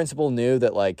the principal knew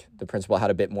that, the principal had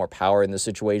a bit more power in the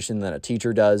situation than a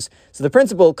teacher does. So the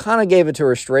principal kind of gave it to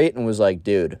her straight and was like,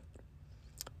 dude,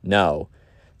 no.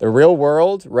 The real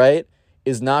world, right,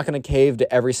 is not going to cave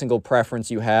to every single preference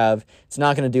you have. It's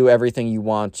not going to do everything you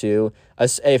want to.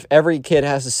 If every kid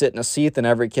has to sit in a seat, then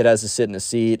every kid has to sit in a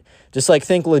seat. Just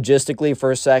think logistically for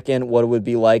a second what it would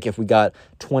be like if we got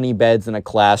 20 beds in a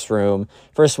classroom.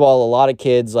 First of all, a lot of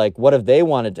kids, what if they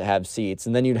wanted to have seats?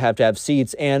 And then you'd have to have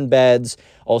seats and beds.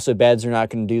 Also, beds are not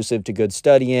conducive to good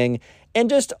studying. And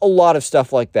just a lot of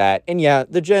stuff like that. And yeah,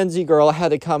 the Gen Z girl had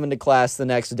to come into class the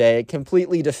next day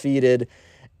completely defeated.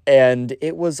 And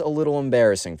it was a little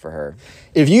embarrassing for her.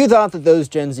 If you thought that those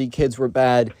Gen Z kids were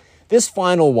bad, this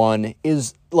final one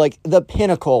is the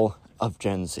pinnacle of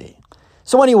Gen Z.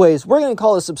 So anyways, we're going to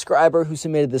call a subscriber who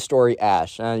submitted this story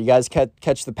Ash. You guys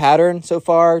catch the pattern so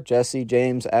far? Jesse,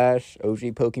 James, Ash,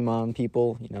 OG Pokemon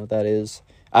people, you know what that is.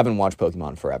 I haven't watched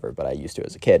Pokemon forever, but I used to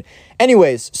as a kid.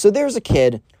 Anyways, so there's a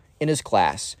kid in his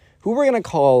class who we're going to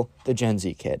call the Gen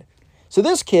Z kid. So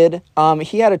this kid,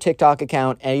 he had a TikTok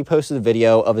account, and he posted a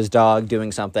video of his dog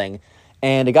doing something,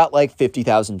 and it got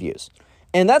 50,000 views.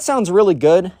 And that sounds really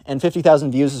good, and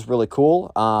 50,000 views is really cool.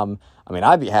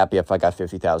 I'd be happy if I got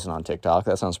 50,000 on TikTok.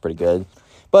 That sounds pretty good.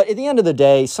 But at the end of the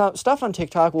day, stuff on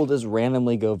TikTok will just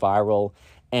randomly go viral,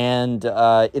 and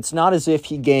it's not as if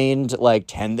he gained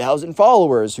 10,000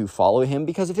 followers who follow him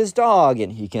because of his dog,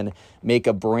 and he can make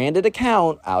a branded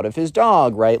account out of his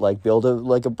dog, right? Build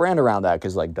a brand around that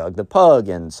because Doug the Pug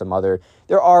and some other,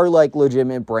 there are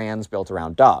legitimate brands built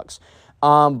around dogs.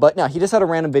 But no, he just had a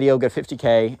random video, got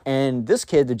 50K, and this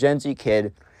kid, the Gen Z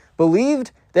kid,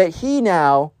 believed that he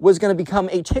now was going to become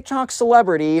a TikTok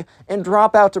celebrity and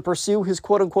drop out to pursue his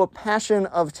quote-unquote passion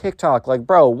of TikTok.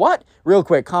 Bro, what? Real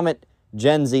quick, comment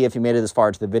Gen Z if you made it this far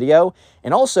into the video.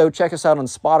 And also check us out on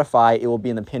Spotify. It will be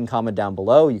in the pinned comment down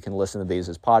below. You can listen to these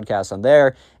as podcasts on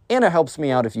there, and it helps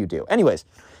me out if you do. Anyways,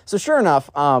 so sure enough,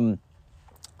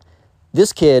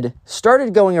 this kid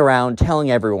started going around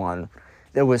telling everyone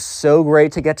that it was so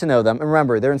great to get to know them. And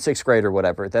remember, they're in 6th grade or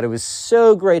whatever, that it was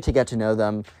so great to get to know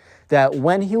them, that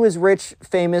when he was rich,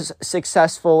 famous,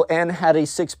 successful, and had a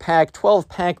 6-pack,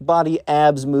 12-pack body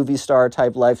abs movie star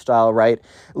type lifestyle, right?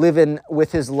 Living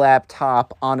with his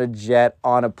laptop on a jet,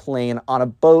 on a plane, on a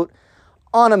boat,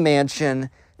 on a mansion,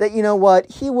 that you know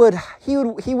what? He would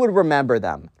remember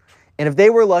them. And if they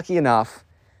were lucky enough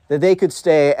that they could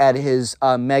stay at his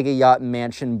mega yacht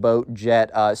mansion boat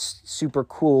jet, super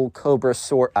cool Cobra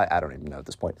Sword, I don't even know at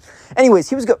this point. Anyways,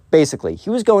 he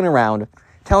was going around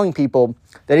telling people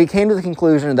that he came to the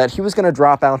conclusion that he was going to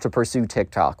drop out to pursue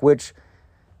TikTok, which,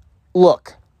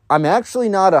 look, I'm actually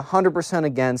not 100%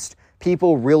 against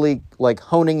people really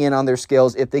honing in on their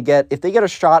skills. If they get a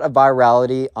shot of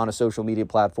virality on a social media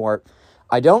platform,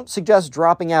 I don't suggest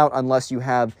dropping out unless you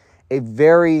have a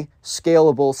very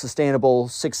scalable, sustainable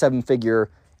 6-7 figure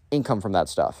income from that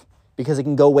stuff, because it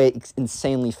can go away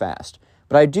insanely fast.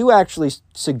 But I do actually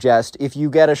suggest if you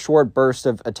get a short burst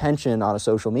of attention on a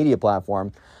social media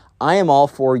platform, I am all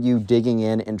for you digging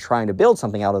in and trying to build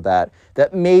something out of that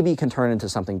maybe can turn into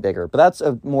something bigger. But that's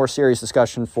a more serious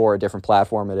discussion for a different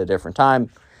platform at a different time.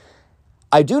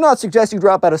 I do not suggest you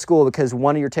drop out of school because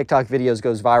one of your TikTok videos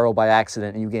goes viral by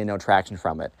accident and you gain no traction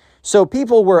from it. So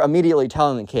people were immediately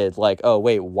telling the kid, like, oh,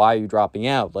 wait, why are you dropping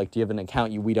out? Like, do you have an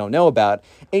account we don't know about?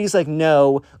 And he's like,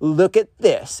 no, look at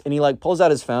this. And he, like, pulls out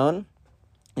his phone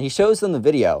and he shows them the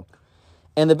video.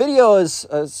 And the video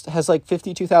has like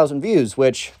 52,000 views,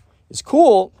 which is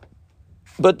cool.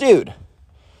 But, dude,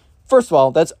 first of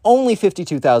all, that's only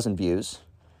 52,000 views.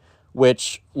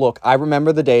 Which, look, I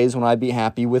remember the days when I'd be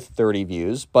happy with 30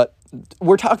 views, but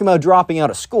we're talking about dropping out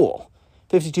of school.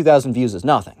 52,000 views is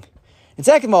nothing. And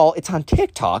second of all, it's on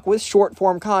TikTok with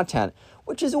short-form content,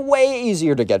 which is way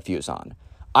easier to get views on.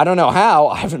 I don't know how.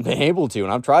 I haven't been able to,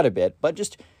 and I've tried a bit, but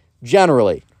just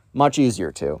generally, much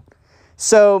easier to.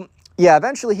 So, yeah,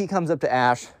 eventually he comes up to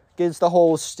Ash, gives the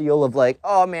whole spiel of like,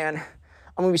 oh, man, I'm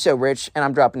going to be so rich, and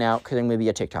I'm dropping out because I'm going to be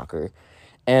a TikToker.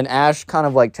 And Ash kind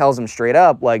of like tells him straight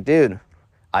up, like, dude,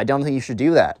 I don't think you should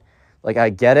do that. Like, I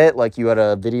get it. Like, you had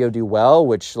a video do well,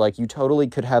 which like you totally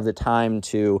could have the time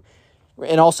to,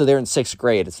 and also they're in 6th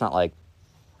grade. It's not like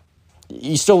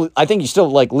I think you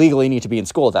still like legally need to be in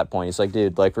school at that point. It's like,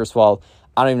 dude, like, first of all,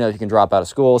 I don't even know if you can drop out of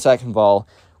school. Second of all,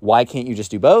 why can't you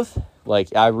just do both?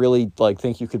 Like, I really like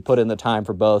think you could put in the time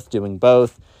for both, doing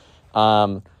both.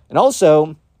 And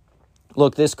also,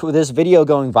 look, this video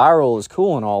going viral is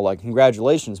cool and all, like,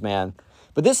 congratulations, man.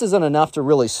 But this isn't enough to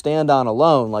really stand on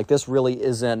alone. Like, this really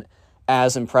isn't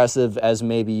as impressive as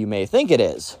maybe you may think it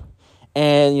is.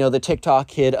 And, you know, the TikTok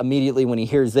kid immediately when he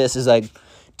hears this is like,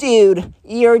 dude,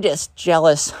 you're just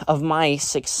jealous of my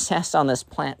success on this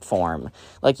platform.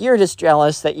 Like, you're just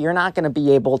jealous that you're not going to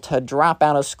be able to drop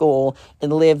out of school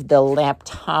and live the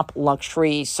laptop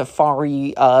luxury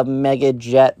safari mega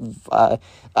jet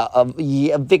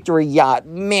victory yacht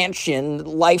mansion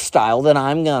lifestyle that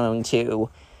I'm going to.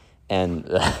 And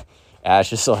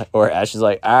Ash is like,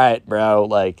 all right, bro,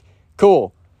 like,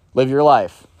 cool, live your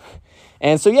life.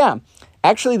 And so, yeah.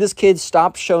 Actually, this kid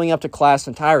stopped showing up to class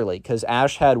entirely because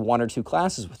Ash had 1 or 2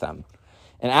 classes with them.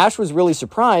 And Ash was really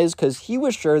surprised because he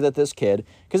was sure that this kid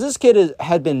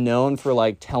had been known for,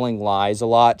 like, telling lies a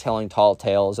lot, telling tall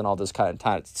tales and all this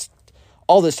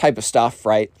all this type of stuff,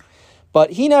 right?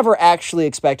 But he never actually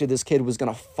expected this kid was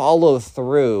going to follow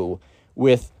through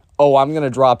with, oh, I'm going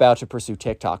to drop out to pursue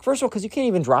TikTok. First of all, because you can't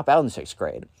even drop out in 6th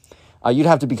grade. You'd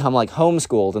have to become, like,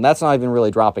 homeschooled, and that's not even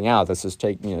really dropping out. That's just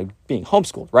being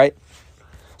homeschooled, right?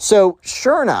 So,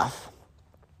 sure enough,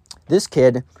 this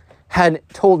kid had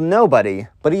told nobody,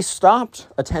 but he stopped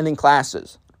attending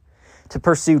classes to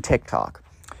pursue TikTok.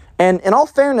 And in all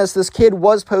fairness, this kid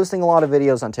was posting a lot of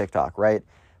videos on TikTok, right?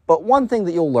 But one thing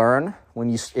that you'll learn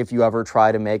if you ever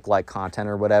try to make like content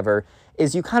or whatever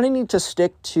is you kind of need to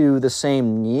stick to the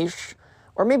same niche,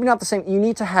 or maybe not the same. You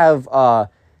need to have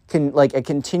a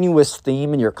continuous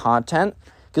theme in your content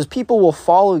because people will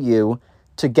follow you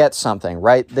to get something,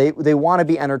 right? They want to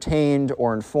be entertained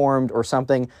or informed or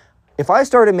something. If I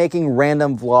started making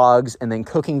random vlogs and then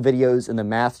cooking videos and the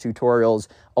math tutorials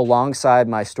alongside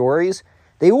my stories,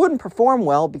 they wouldn't perform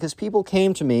well because people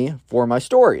came to me for my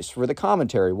stories, for the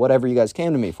commentary, whatever you guys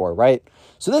came to me for, right?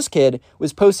 So this kid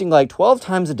was posting like 12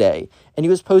 times a day, and he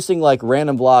was posting like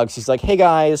random vlogs. He's like, hey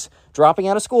guys, dropping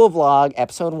out of school vlog,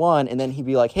 episode 1, and then he'd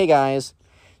be like, hey guys,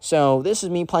 so this is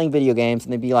me playing video games,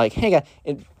 and they'd be like, hey guys,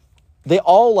 and they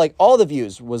all the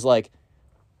views was like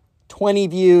 20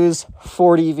 views,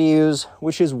 40 views,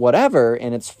 which is whatever,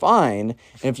 and it's fine.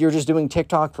 And if you're just doing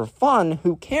TikTok for fun,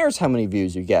 who cares how many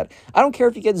views you get? I don't care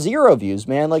if you get 0 views,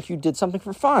 man, like you did something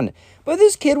for fun. But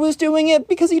this kid was doing it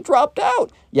because he dropped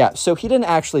out. Yeah, so he didn't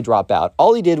actually drop out.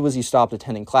 All he did was he stopped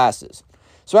attending classes.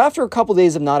 So after a couple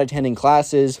days of not attending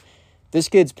classes, this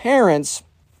kid's parents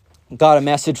got a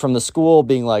message from the school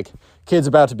being like, kid's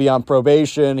about to be on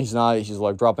probation. He's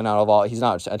like dropping out of all, he's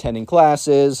not attending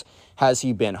classes. Has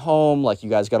he been home? Like, you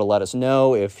guys got to let us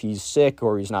know if he's sick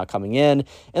or he's not coming in.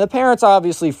 And the parents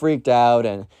obviously freaked out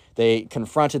and they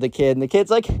confronted the kid. And the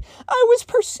kid's like, I was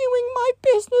pursuing my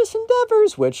business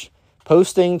endeavors, which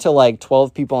posting to like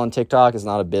 12 people on TikTok is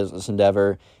not a business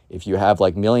endeavor. If you have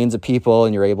like millions of people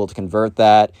and you're able to convert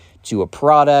that to a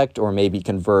product or maybe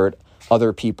convert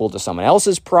other people to someone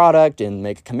else's product and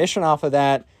make a commission off of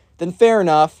that, then fair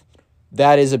enough.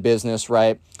 That is a business,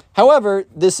 right? However,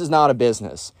 this is not a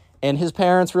business. And his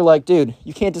parents were like, dude,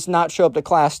 you can't just not show up to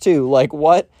class too. Like,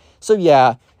 what? So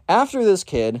yeah, after this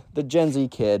kid, the Gen Z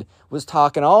kid, was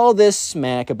talking all this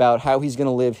smack about how he's going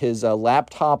to live his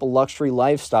laptop luxury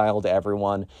lifestyle to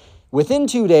everyone, Within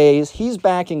 2 days, he's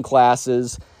back in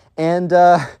classes, and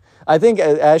I think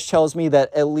Ash tells me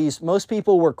that at least most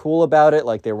people were cool about it,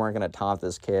 like they weren't going to taunt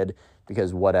this kid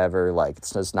because whatever, like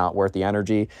it's just not worth the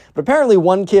energy. But apparently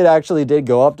one kid actually did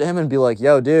go up to him and be like,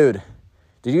 yo, dude,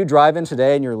 did you drive in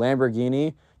today in your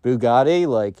Lamborghini, Bugatti?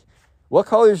 Like, what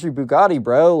color is your Bugatti,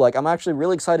 bro? Like, I'm actually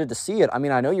really excited to see it. I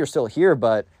mean, I know you're still here,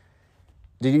 but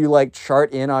did you, like,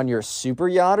 chart in on your super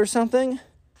yacht or something?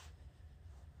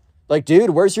 Like,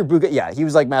 dude, where's your Bugatti? Yeah, he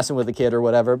was, like, messing with the kid or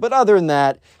whatever. But other than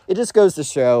that, it just goes to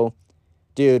show,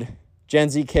 dude, Gen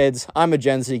Z kids, I'm a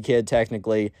Gen Z kid,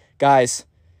 technically. Guys,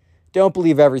 don't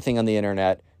believe everything on the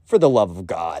internet. For the love of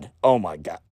God. Oh, my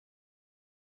God.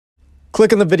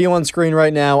 Click on the video on screen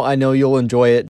right now. I know you'll enjoy it.